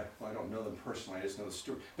 I don't know them personally, I just know the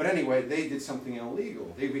story. But anyway, they did something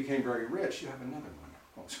illegal. They became very rich. You have another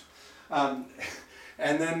one.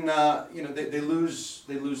 And then, you know, they lose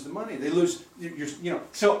the money. They lose,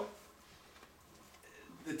 so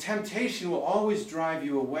the temptation will always drive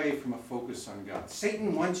you away from a focus on God.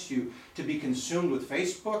 Satan wants you to be consumed with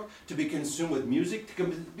Facebook, to be consumed with music, to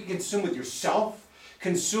be consumed with yourself,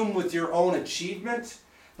 consumed with your own achievement.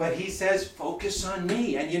 But he says, focus on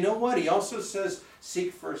me. And you know what? He also says,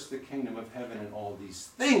 seek first the kingdom of heaven and all these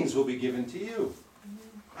things will be given to you.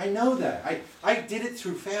 I know that. I did it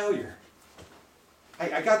through failure.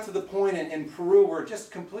 I got to the point in Peru where just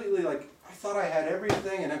completely like, I thought I had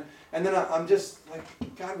everything, and then I'm just like,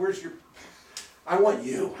 God, where's your... I want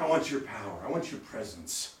you. I want your power. I want your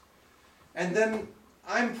presence. And then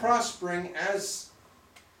I'm prospering as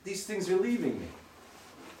these things are leaving me.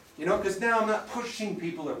 You know, because now I'm not pushing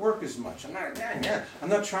people at work as much. I'm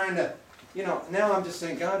not trying to, you know, now I'm just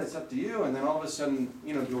saying, God, it's up to you. And then all of a sudden,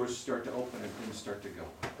 you know, doors start to open and things start to go.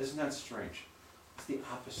 Isn't that strange? It's the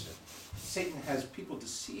opposite. Satan has people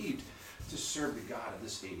deceived to serve the God of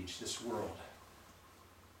this age, this world.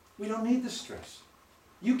 We don't need the stress.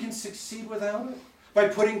 You can succeed without it. By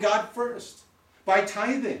putting God first. By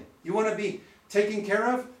tithing. You want to be taken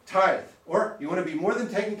care of? Tithe. Or you want to be more than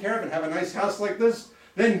taken care of and have a nice house like this?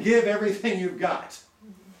 Then give everything you've got.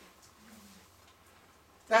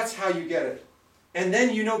 That's how you get it. And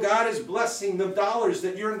then you know God is blessing the dollars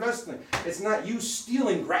that you're investing. It's not you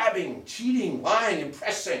stealing, grabbing, cheating, lying,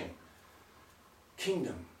 impressing.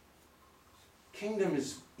 Kingdom. Kingdom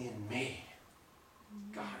is in me.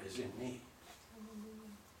 God is in me.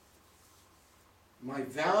 My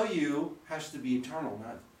value has to be eternal,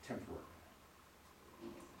 not temporary.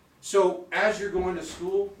 So as you're going to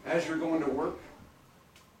school, as you're going to work,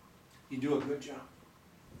 you do a good job.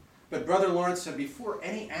 But Brother Lawrence said before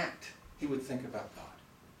any act, he would think about God.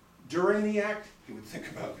 During the act, he would think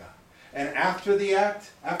about God. And after the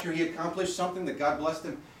act, after he accomplished something that God blessed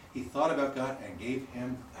him, he thought about God and gave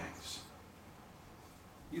him thanks.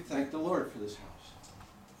 You thank the Lord for this house.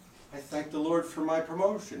 I thank the Lord for my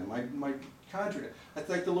promotion and my contract. I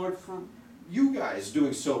thank the Lord for you guys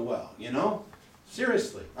doing so well, you know?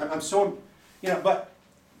 Seriously. I'm so, you know, but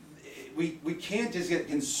we can't just get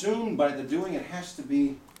consumed by the doing. It has to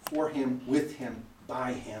be for him, with him,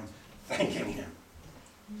 by him, thanking him.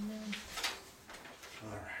 Amen.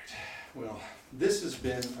 All right. Well, this has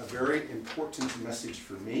been a very important message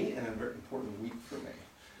for me and a very important week for me.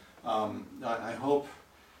 I hope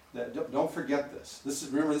that don't forget this.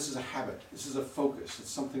 Remember, this is a habit. This is a focus. It's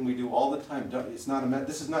something we do all the time. This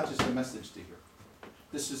is not just a message to hear.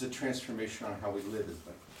 This is a transformation on how we live as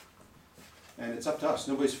believers. And it's up to us.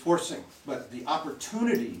 Nobody's forcing, but the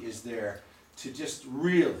opportunity is there to just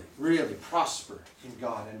really, really prosper in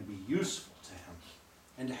God and be useful to him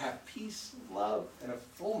and to have peace and love and a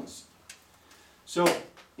fullness. So,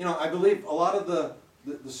 you know, I believe a lot of the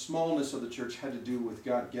smallness of the church had to do with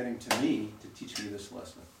God getting to me to teach me this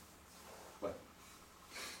lesson. But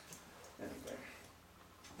anyway,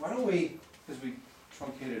 why don't we, because we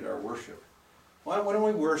truncated our worship, why don't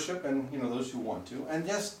we worship, and, you know, those who want to, and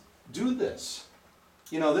just do this.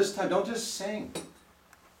 You know, this time, don't just sing.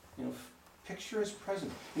 You know, picture his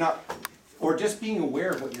presence. Now, or just being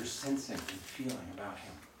aware of what you're sensing and feeling about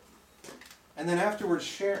him. And then afterwards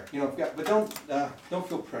share. You know, but don't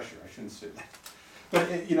feel pressure. I shouldn't say that.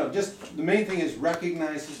 But, you know, just the main thing is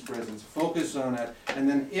recognize his presence, focus on it, and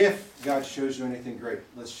then if God shows you anything great,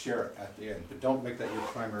 let's share it at the end. But don't make that your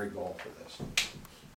primary goal for this.